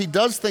 Sometimes he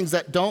does things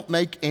that don't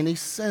make any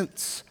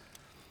sense.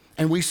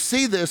 And we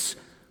see this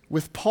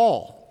with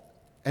Paul.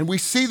 And we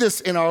see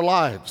this in our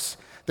lives,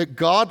 that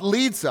God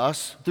leads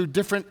us through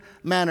different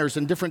manners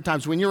and different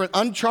times. When you're in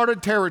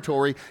uncharted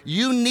territory,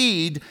 you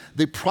need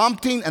the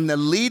prompting and the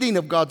leading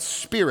of God's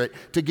Spirit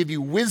to give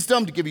you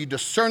wisdom, to give you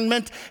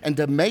discernment, and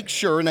to make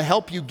sure and to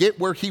help you get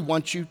where he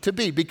wants you to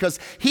be, because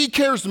he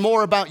cares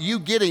more about you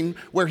getting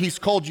where he's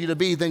called you to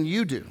be than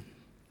you do.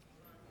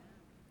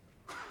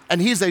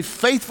 And he's a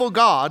faithful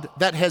God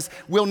that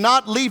will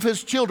not leave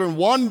his children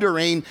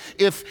wondering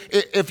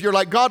if you're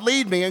like, God,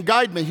 lead me and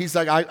guide me. He's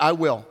like, I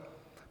will.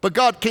 But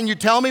God, can you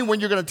tell me when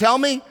you're going to tell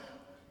me?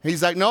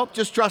 He's like, nope,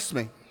 just trust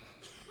me.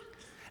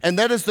 And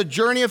that is the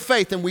journey of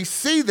faith. And we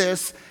see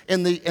this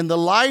in the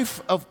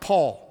life of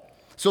Paul.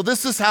 So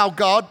this is how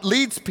God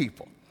leads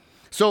people.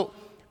 So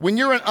when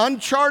you're in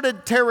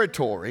uncharted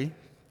territory,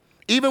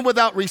 even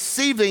without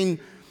receiving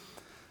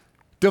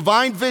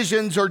divine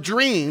visions or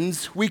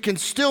dreams, we can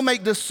still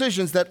make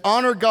decisions that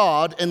honor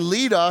God and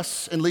lead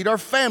us and lead our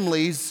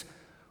families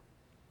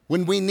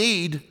when we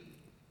need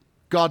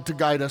God to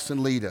guide us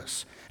and lead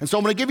us. And so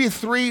I'm going to give you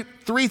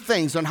three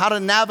things on how to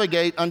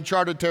navigate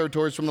uncharted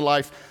territories from the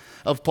life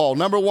of Paul.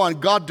 Number one,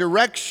 God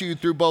directs you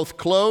through both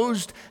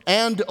closed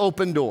and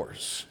open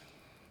doors.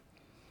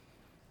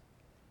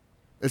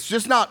 It's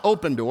just not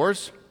open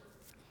doors,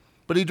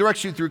 but he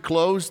directs you through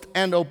closed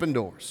and open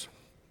doors.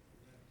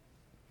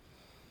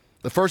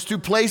 The first two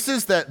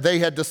places that they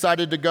had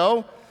decided to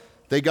go,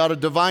 they got a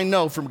divine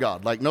no from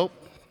God. Like, nope.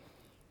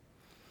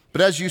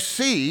 But as you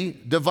see,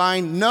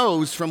 divine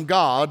no's from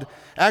God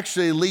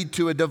actually lead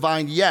to a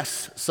divine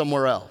yes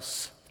somewhere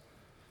else.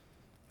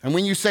 And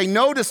when you say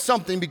no to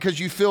something because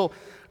you feel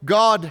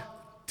God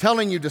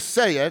telling you to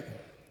say it,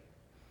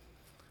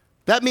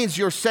 that means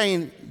you're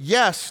saying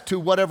yes to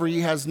whatever He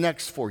has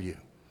next for you.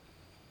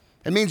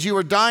 It means you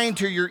are dying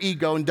to your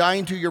ego and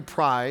dying to your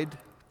pride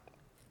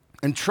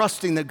and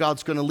trusting that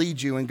God's going to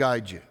lead you and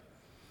guide you.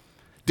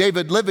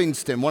 David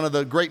Livingstone, one of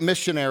the great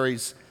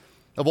missionaries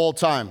of all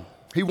time,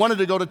 he wanted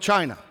to go to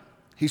China.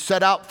 He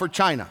set out for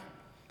China.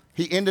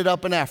 He ended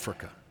up in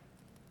Africa.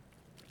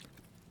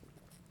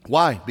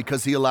 Why?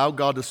 Because he allowed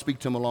God to speak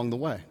to him along the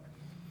way.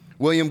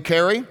 William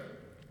Carey,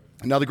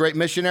 another great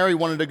missionary,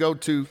 wanted to go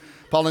to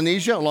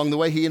Polynesia. Along the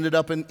way, he ended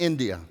up in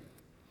India.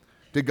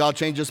 Did God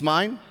change his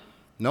mind?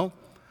 No.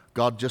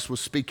 God just was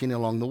speaking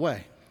along the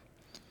way.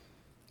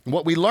 And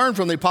what we learn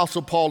from the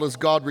Apostle Paul is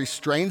God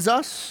restrains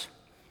us.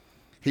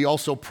 He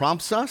also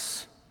prompts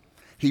us.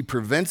 He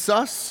prevents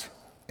us.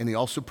 And He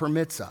also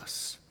permits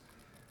us.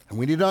 And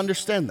we need to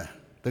understand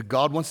that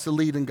God wants to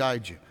lead and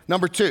guide you.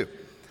 Number 2,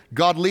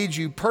 God leads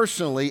you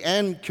personally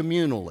and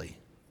communally.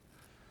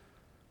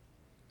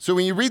 So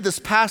when you read this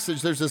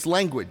passage, there's this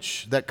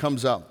language that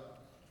comes up.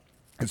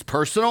 It's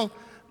personal,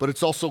 but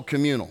it's also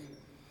communal.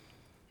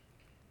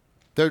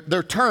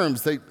 They're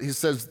terms. He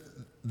says,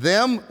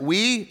 them,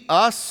 we,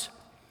 us.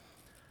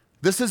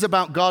 This is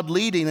about God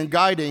leading and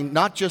guiding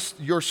not just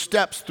your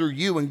steps through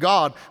you and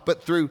God,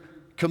 but through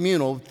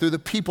communal, through the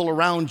people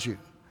around you.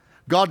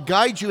 God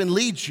guides you and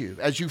leads you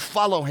as you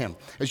follow Him.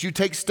 As you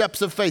take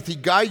steps of faith, He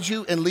guides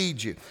you and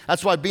leads you.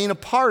 That's why being a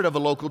part of a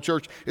local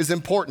church is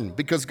important,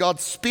 because God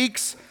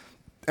speaks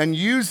and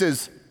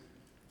uses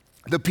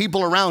the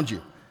people around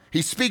you.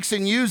 He speaks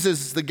and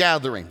uses the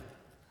gathering.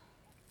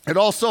 And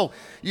also,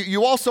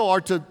 you also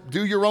are to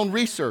do your own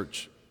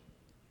research.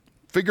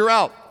 Figure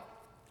out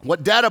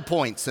what data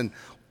points and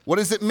what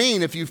does it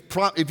mean if you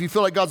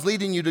feel like God's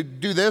leading you to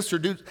do this or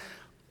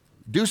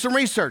do some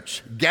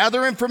research.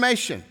 Gather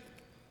information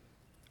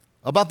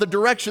about the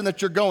direction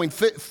that you're going.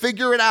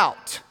 Figure it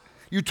out.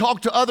 You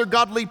talk to other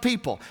godly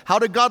people. How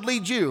did God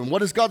lead you? And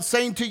what is God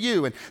saying to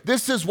you? And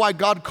this is why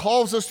God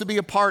calls us to be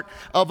a part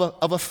of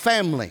a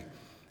family.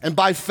 And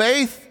by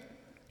faith,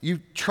 you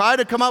try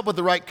to come up with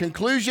the right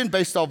conclusion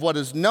based off what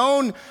is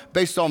known,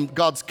 based on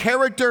God's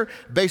character,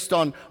 based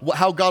on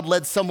how God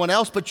led someone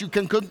else, but you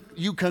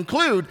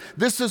conclude,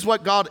 this is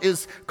what God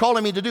is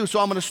calling me to do. So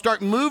I'm going to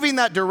start moving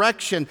that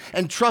direction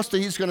and trust that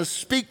He's going to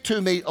speak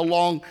to me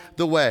along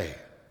the way.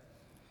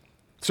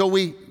 So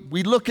we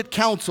look at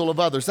counsel of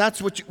others.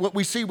 That's what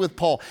we see with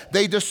Paul.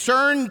 They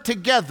discern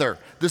together.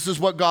 This is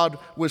what God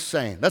was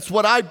saying. That's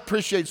what I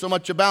appreciate so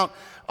much about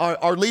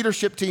our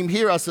leadership team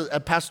here, as a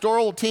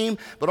pastoral team,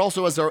 but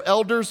also as our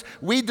elders.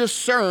 We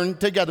discern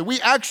together. We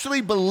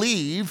actually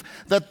believe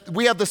that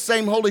we have the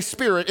same Holy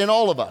Spirit in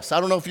all of us. I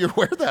don't know if you're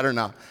aware of that or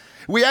not.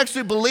 We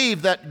actually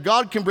believe that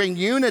God can bring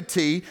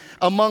unity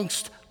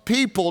amongst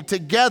people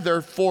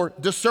together for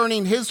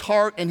discerning His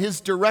heart and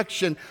His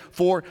direction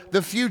for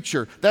the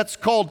future. That's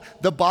called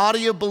the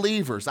body of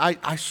believers.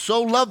 I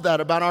so love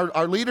that about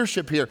our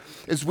leadership here,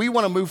 is we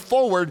want to move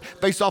forward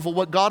based off of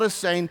what God is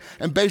saying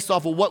and based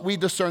off of what we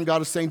discern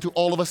God is saying to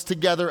all of us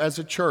together as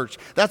a church.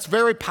 That's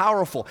very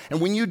powerful. And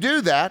when you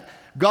do that,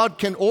 God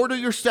can order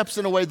your steps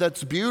in a way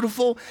that's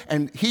beautiful,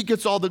 and He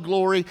gets all the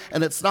glory,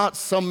 and it's not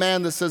some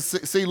man that says,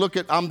 see, look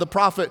at, I'm the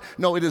prophet.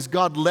 No, it is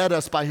God led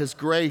us by His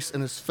grace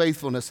and His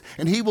faithfulness,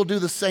 and He will do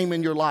the same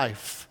in your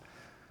life.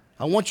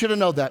 I want you to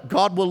know that.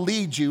 God will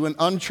lead you in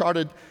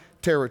uncharted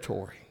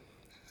territory.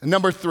 And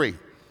number 3,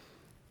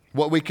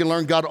 what we can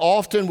learn, God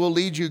often will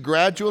lead you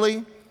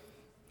gradually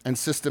and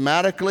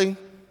systematically,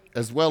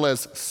 as well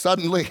as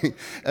suddenly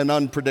and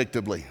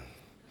unpredictably.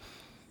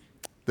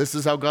 This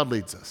is how God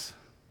leads us.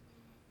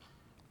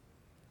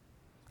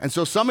 And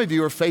so some of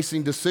you are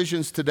facing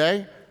decisions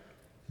today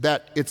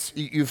that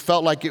you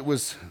felt like it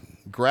was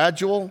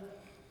gradual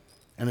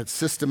and it's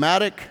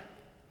systematic,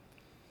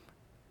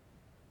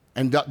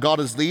 and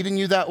God is leading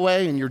you that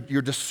way, and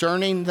you're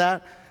discerning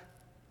that.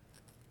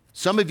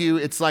 Some of you,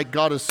 it's like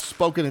God has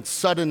spoken, it's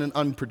sudden and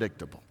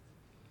unpredictable.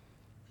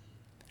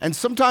 And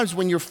sometimes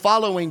when you're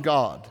following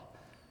God,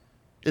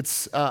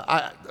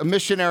 a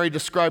missionary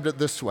described it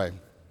this way.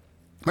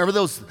 Remember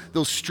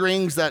those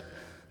strings that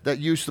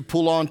you used to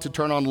pull on to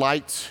turn on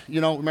lights?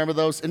 You know, remember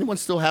those? Anyone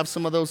still have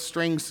some of those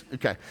strings?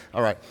 Okay,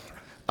 all right.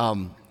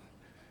 Don't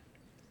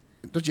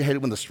you hate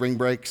it when the string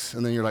breaks?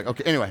 And then you're like,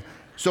 okay, anyway.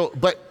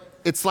 But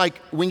it's like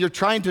when you're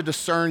trying to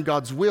discern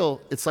God's will,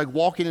 it's like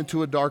walking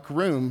into a dark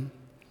room.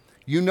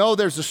 You know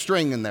there's a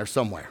string in there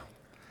somewhere.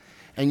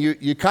 And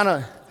you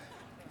got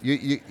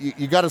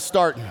to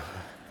start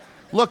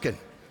looking.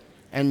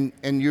 And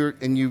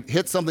you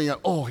hit something,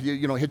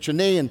 hit your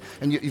knee, and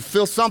you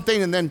feel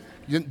something, and then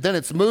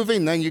it's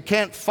moving, then you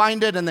can't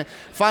find it, and then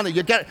finally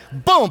you get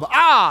it, boom,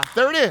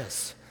 there it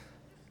is.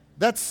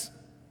 That's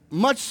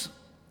much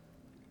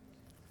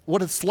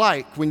what it's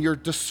like when you're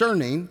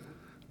discerning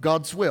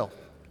God's will.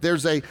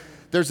 There's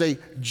a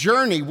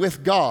journey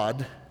with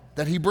God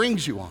that He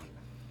brings you on.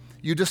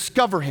 You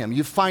discover him.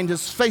 You find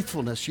his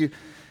faithfulness.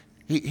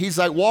 He's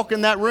like, walk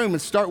in that room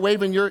and start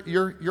waving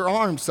your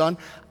arms, son.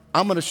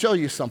 I'm going to show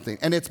you something.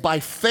 And it's by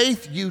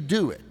faith you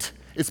do it.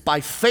 It's by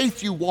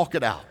faith you walk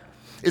it out.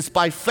 It's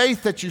by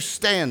faith that you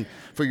stand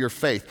for your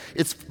faith.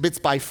 It's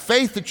by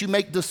faith that you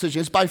make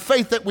decisions. It's by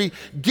faith that we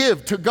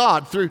give to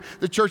God through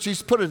the church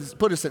he's put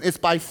us in. It's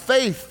by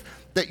faith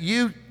that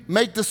you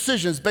make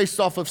decisions based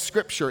off of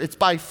Scripture. It's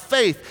by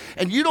faith.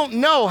 And you don't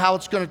know how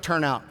it's going to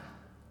turn out.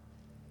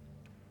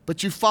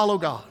 But you follow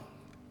God.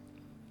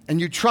 And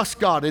you trust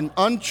God. In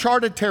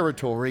uncharted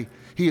territory,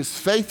 he is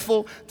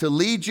faithful to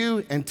lead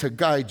you and to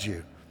guide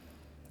you.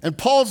 And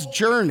Paul's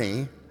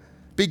journey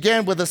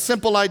began with a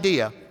simple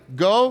idea.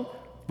 Go,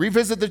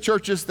 revisit the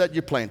churches that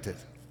you planted.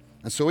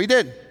 And so he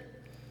did.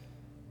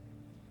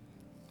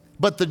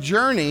 But the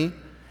journey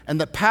and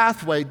the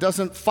pathway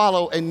doesn't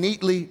follow a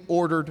neatly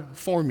ordered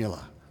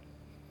formula.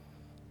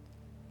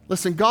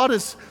 Listen, God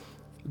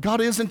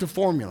isn't a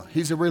formula.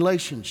 He's a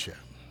relationship.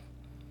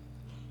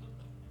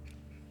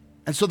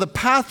 And so the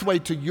pathway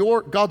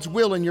to God's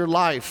will in your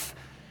life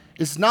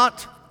is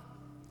not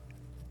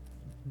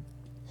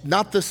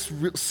this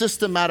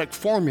systematic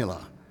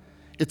formula.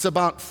 It's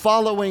about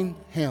following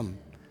him,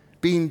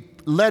 being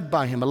led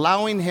by him,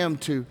 allowing him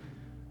to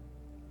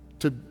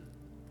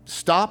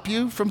stop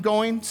you from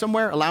going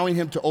somewhere, allowing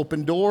him to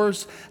open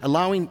doors,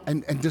 allowing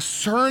and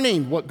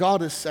discerning what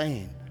God is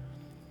saying.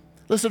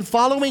 Listen,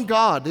 following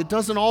God, it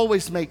doesn't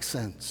always make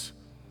sense.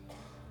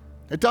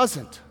 It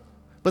doesn't.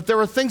 But there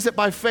are things that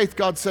by faith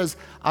God says,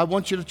 I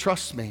want you to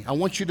trust me. I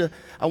want you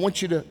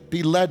to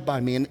be led by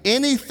me. And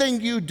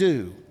anything you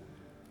do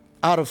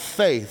out of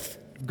faith,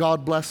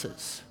 God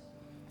blesses.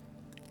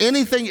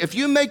 Anything, if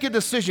you make a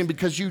decision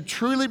because you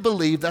truly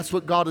believe that's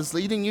what God is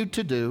leading you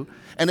to do,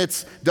 and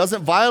it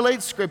doesn't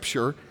violate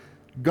Scripture,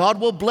 God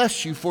will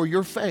bless you for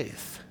your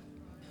faith.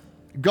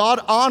 God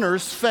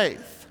honors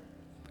faith.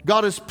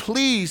 God is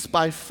pleased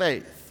by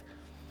faith.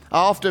 I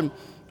often,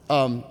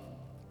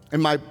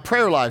 in my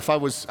prayer life,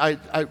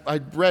 I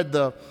read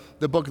the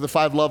book of the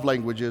 5 love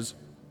languages,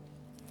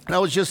 and I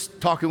was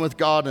just talking with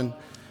God, and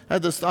I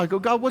had this. I go,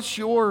 God, what's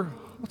your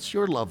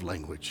love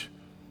language?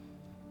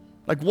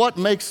 Like, what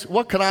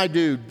can I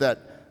do that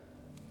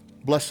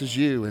blesses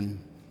you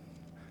and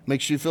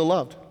makes you feel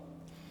loved?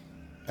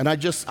 And I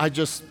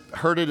just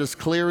heard it as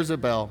clear as a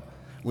bell.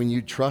 When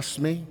you trust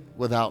me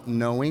without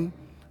knowing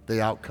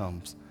the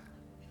outcomes,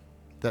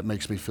 that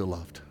makes me feel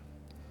loved.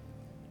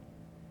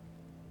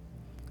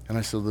 And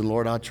I said,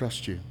 Lord, I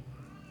trust you.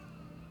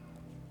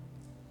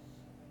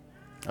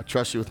 I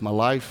trust you with my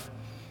life.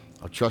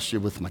 I'll trust you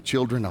with my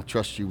children. I'll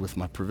trust you with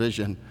my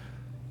provision.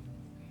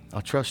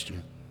 I'll trust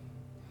you.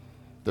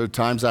 There are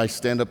times I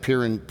stand up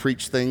here and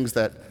preach things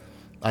that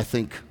I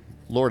think,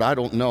 Lord, I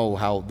don't know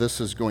how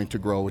this is going to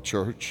grow a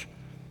church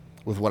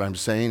with what I'm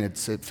saying. It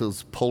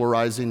feels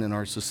polarizing in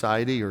our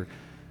society. And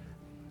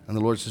the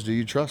Lord says, do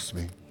you trust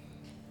me?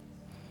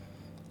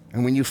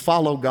 And when you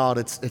follow God,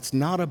 it's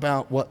not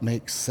about what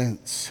makes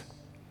sense.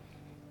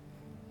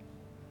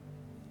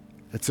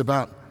 It's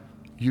about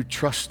you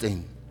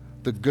trusting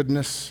the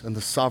goodness and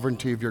the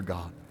sovereignty of your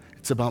God.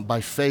 It's about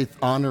by faith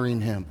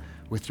honoring him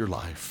with your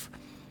life.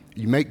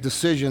 You make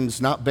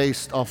decisions not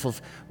based off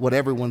of what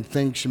everyone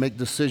thinks. You make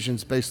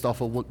decisions based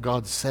off of what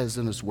God says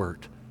in his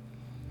word.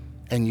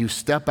 And you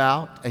step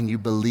out and you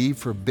believe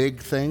for big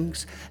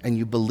things, and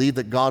you believe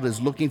that God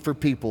is looking for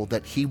people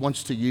that he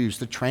wants to use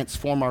to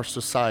transform our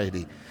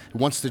society. He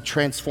wants to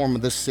transform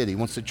this city,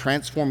 wants to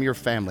transform your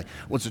family,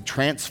 wants to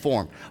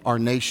transform our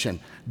nation.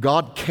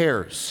 God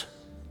cares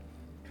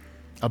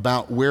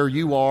about where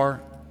you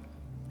are,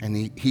 and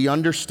he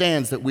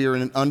understands that we are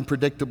in an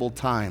unpredictable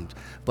time.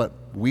 But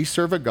we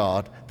serve a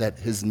God that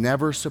is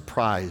never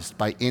surprised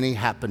by any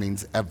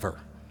happenings ever.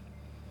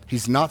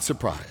 He's not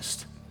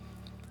surprised.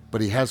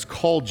 But he has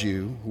called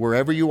you,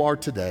 wherever you are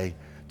today,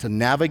 to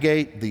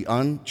navigate the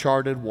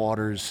uncharted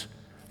waters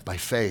by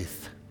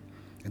faith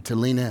and to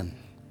lean in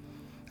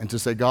and to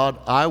say, God,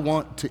 I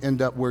want to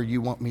end up where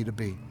you want me to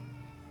be.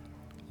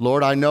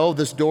 Lord, I know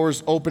this door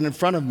is open in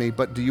front of me,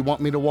 but do you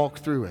want me to walk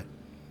through it?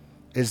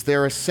 Is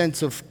there a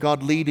sense of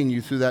God leading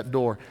you through that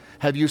door?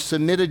 Have you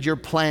submitted your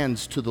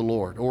plans to the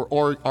Lord?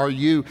 Or are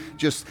you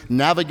just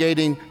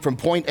navigating from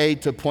point A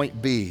to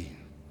point B?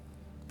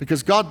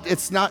 Because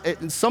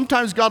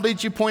sometimes God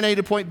leads you point A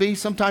to point B.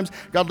 Sometimes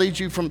God leads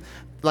you from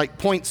like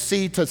point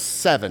C to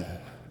 7.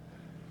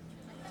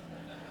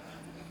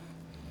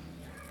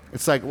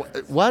 It's like,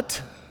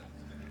 what?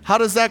 How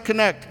does that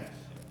connect?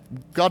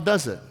 God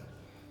does it.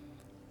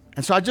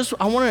 And so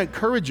I want to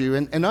encourage you,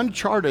 in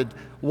uncharted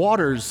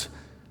waters,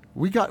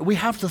 we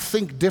have to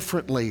think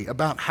differently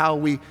about how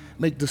we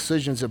make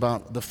decisions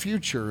about the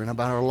future and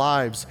about our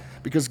lives,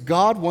 because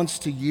God wants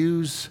to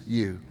use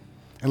you.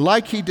 And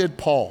like he did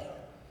Paul,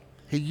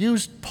 he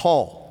used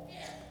Paul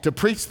to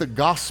preach the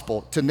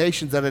gospel to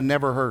nations that had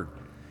never heard.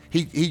 He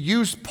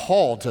used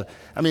Paul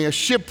a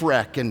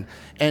shipwreck, and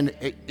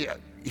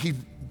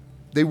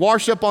they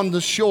wash up on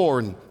the shore,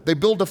 and they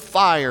build a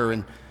fire,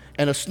 and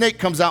a snake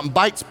comes out and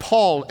bites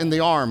Paul in the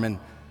arm, and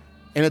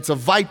it's a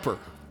viper,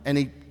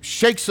 and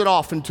shakes it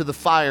off into the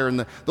fire.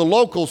 And the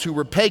locals who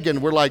were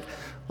pagan were like,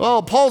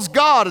 oh, Paul's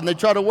God. And they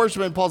try to worship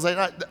him. And Paul's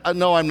like,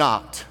 no, I'm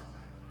not.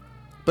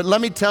 But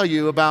let me tell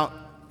you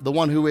about the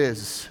one who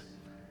is.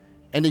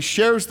 And he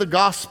shares the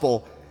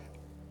gospel.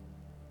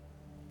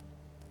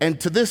 And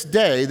to this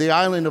day, the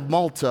island of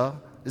Malta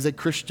is a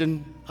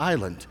Christian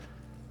island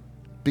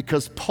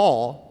because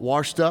Paul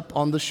washed up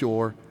on the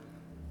shore,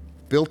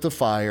 built a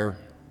fire,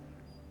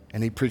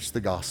 and he preached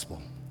the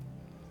gospel.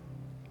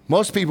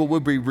 Most people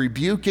would be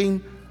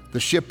rebuking the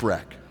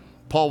shipwreck.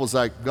 Paul was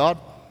like, God,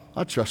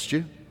 I trust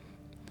you.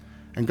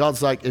 And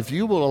God's like, if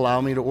you will allow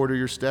me to order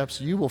your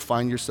steps, you will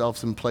find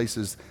yourselves in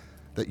places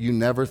that you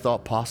never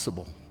thought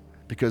possible.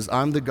 Because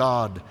I'm the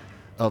God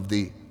of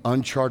the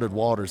uncharted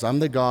waters. I'm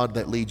the God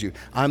that leads you.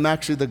 I'm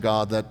actually the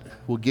God that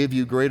will give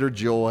you greater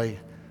joy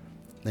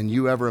than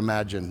you ever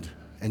imagined.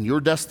 And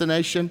your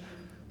destination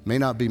may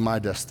not be my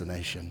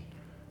destination.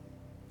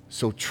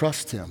 So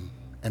trust him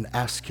and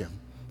ask him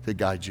to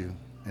guide you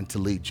and to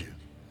lead you.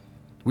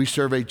 We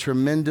serve a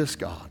tremendous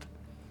God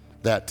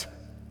that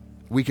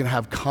we can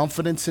have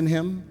confidence in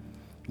him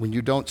when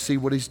you don't see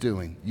what he's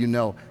doing. You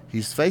know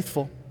he's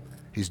faithful.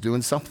 He's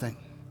doing something.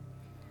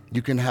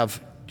 You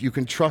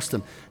can trust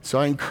him. So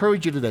I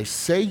encourage you today,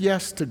 say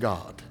yes to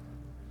God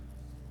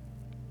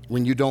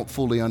when you don't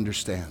fully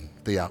understand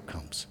the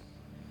outcomes.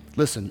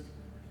 Listen,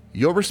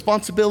 your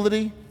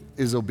responsibility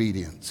is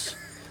obedience.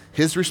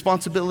 His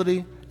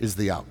responsibility is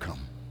the outcome.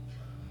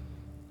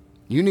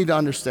 You need to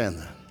understand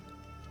that.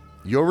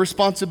 Your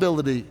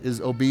responsibility is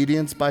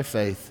obedience by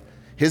faith.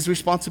 His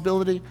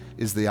responsibility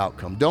is the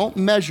outcome. Don't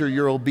measure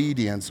your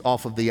obedience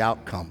off of the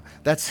outcome.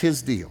 That's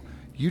his deal.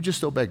 You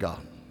just obey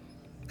God.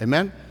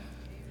 Amen?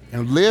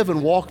 And live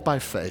and walk by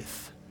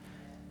faith.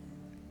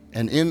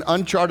 And in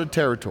uncharted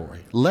territory,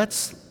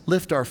 let's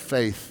lift our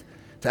faith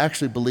to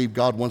actually believe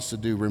God wants to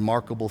do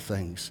remarkable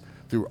things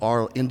through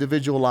our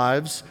individual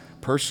lives,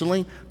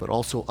 personally, but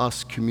also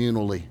us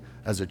communally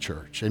as a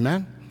church.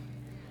 Amen?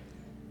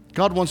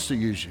 God wants to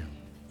use you.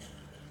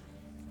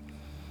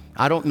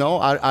 I don't know.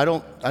 I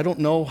don't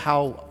know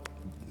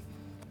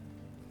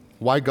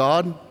why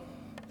God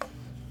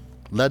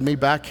led me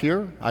back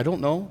here. I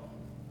don't know.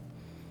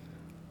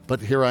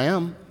 But here I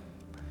am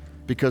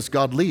because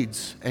God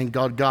leads and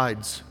God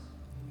guides.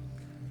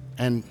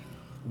 And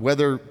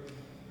whether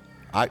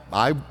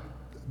I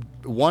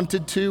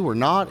wanted to or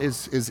not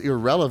is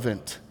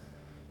irrelevant.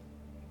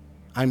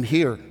 I'm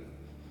here.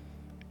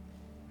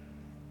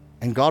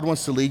 And God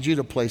wants to lead you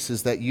to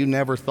places that you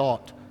never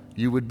thought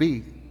you would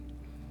be.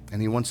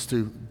 And he wants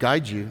to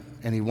guide you,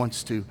 and he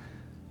wants to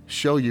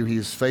show you he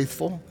is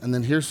faithful. And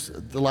then here's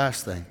the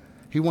last thing.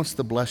 He wants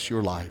to bless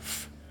your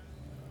life.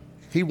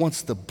 He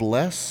wants to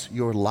bless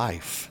your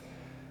life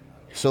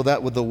so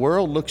that when the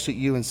world looks at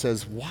you and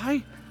says,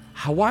 why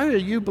are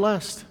you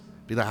blessed?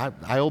 Be like,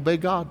 I obey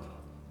God.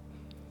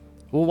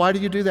 Well, why do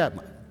you do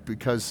that?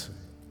 Because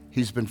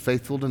he's been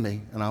faithful to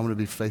me, and I'm going to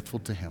be faithful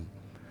to him.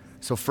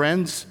 So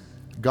friends,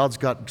 God's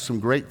got some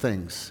great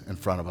things in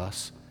front of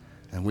us,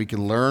 and we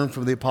can learn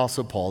from the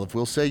Apostle Paul. If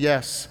we'll say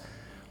yes,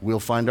 we'll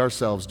find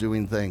ourselves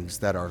doing things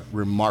that are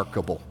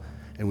remarkable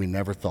and we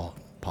never thought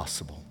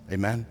possible.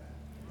 Amen?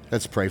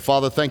 Let's pray.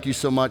 Father, thank you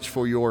so much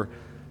for your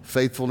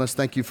faithfulness.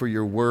 Thank you for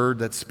your word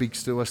that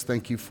speaks to us.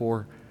 Thank you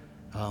for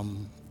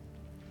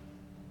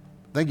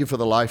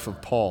the life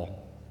of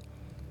Paul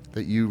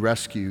that you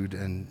rescued,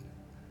 and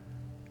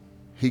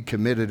he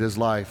committed his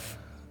life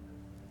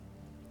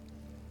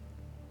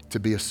to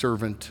be a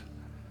servant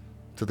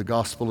to the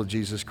gospel of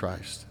Jesus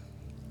Christ.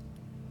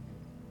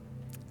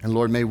 And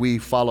Lord, may we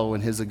follow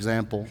in his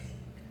example,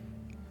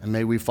 and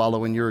may we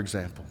follow in your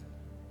example,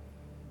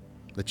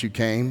 that you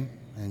came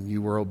and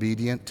you were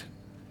obedient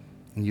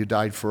and you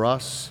died for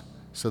us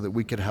so that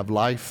we could have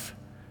life,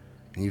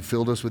 and you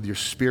filled us with your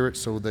spirit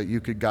so that you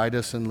could guide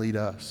us and lead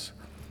us,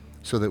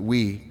 so that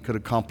we could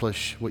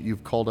accomplish what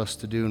you've called us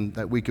to do and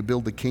that we could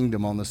build the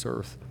kingdom on this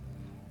earth.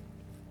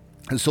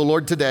 And so,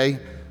 Lord, today,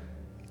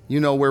 you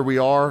know where we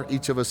are,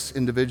 each of us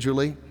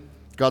individually.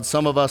 God,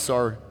 some of us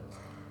are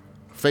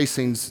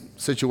facing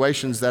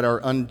situations that are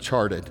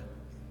uncharted.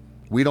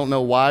 We don't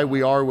know why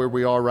we are where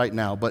we are right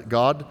now, but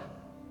God,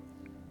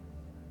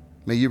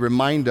 may you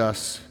remind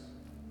us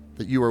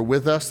that you are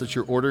with us, that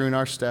you're ordering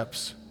our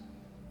steps,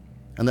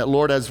 and that,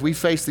 Lord, as we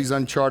face these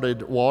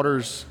uncharted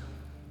waters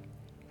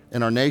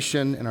in our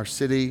nation, in our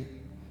city,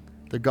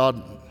 that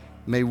God,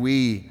 may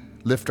we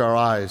lift our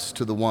eyes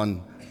to the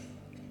one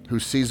who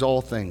sees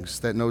all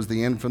things, that knows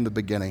the end from the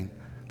beginning,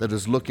 that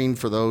is looking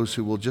for those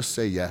who will just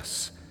say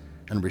yes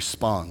and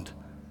respond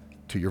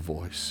to your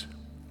voice.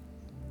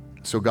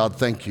 So God,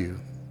 thank you.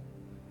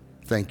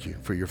 Thank you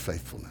for your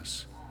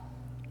faithfulness.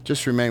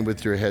 Just remain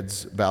with your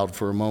heads bowed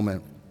for a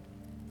moment.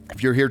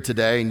 If you're here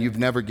today and you've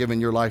never given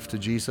your life to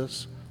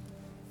Jesus,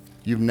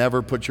 you've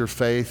never put your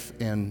faith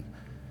in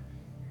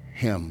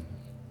him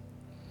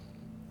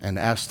and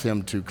asked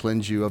him to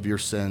cleanse you of your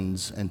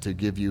sins and to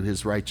give you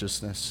his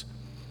righteousness.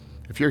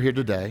 If you're here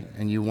today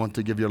and you want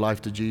to give your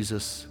life to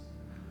Jesus,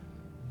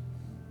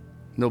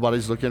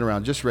 nobody's looking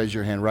around. Just raise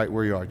your hand right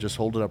where you are. Just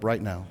hold it up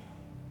right now.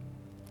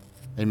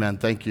 Amen.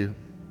 Thank you.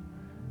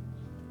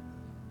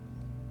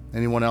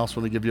 Anyone else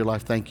want to give your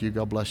life? Thank you.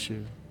 God bless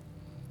you.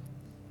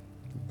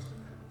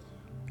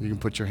 You can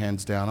put your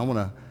hands down. I want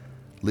to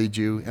lead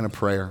you in a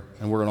prayer,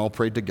 and we're going to all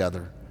pray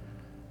together.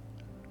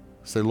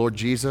 Say, Lord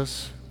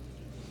Jesus,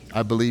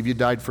 I believe you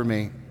died for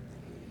me.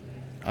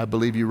 I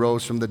believe you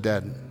rose from the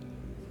dead.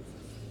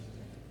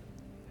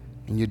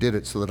 And you did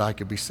it so that I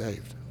could be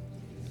saved.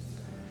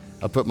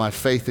 I put my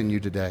faith in you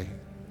today.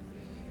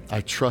 I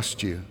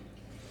trust you.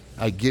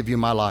 I give you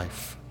my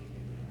life.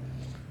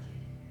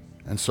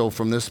 And so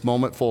from this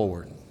moment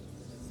forward,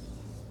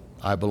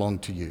 I belong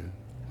to you.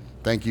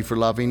 Thank you for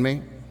loving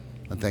me,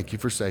 and thank you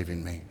for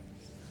saving me.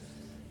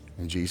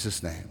 In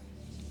Jesus' name,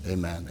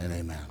 amen and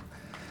amen.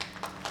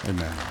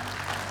 Amen.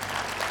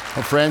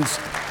 Well, friends,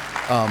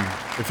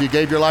 if you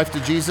gave your life to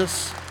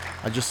Jesus,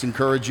 I just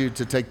encourage you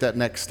to take that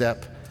next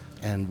step,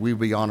 and we'd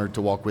be honored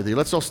to walk with you.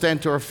 Let's all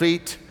stand to our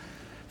feet.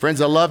 Friends,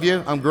 I love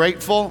you. I'm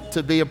grateful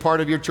to be a part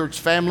of your church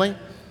family.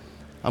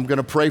 I'm going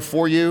to pray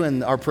for you,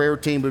 and our prayer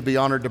team would be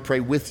honored to pray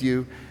with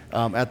you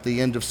at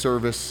the end of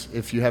service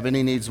if you have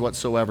any needs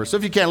whatsoever. So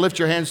if you can, lift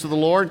your hands to the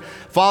Lord.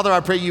 Father, I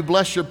pray you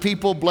bless your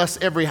people, bless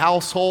every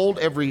household,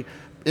 every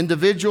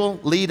individual,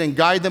 lead and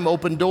guide them,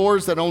 open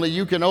doors that only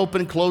you can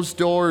open, close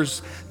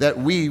doors that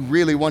we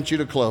really want you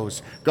to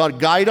close. God,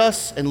 guide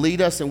us and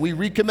lead us, and we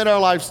recommit our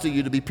lives to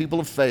you to be people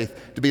of faith,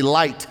 to be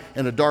light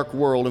in a dark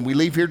world. And we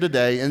leave here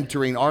today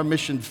entering our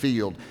mission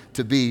field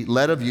to be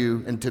led of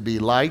you and to be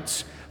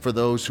lights for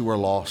those who are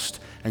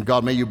lost. And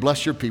God, may you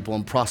bless your people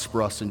and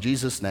prosper us. In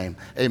Jesus' name,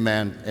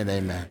 amen and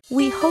amen.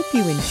 We hope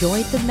you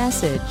enjoyed the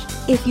message.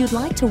 If you'd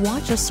like to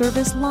watch a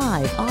service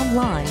live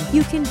online,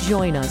 you can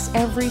join us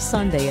every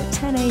Sunday at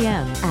 10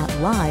 a.m.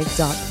 at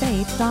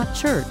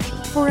live.faith.church.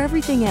 For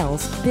everything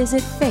else,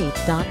 visit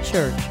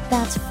faith.church.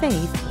 That's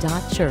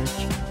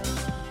faith.church.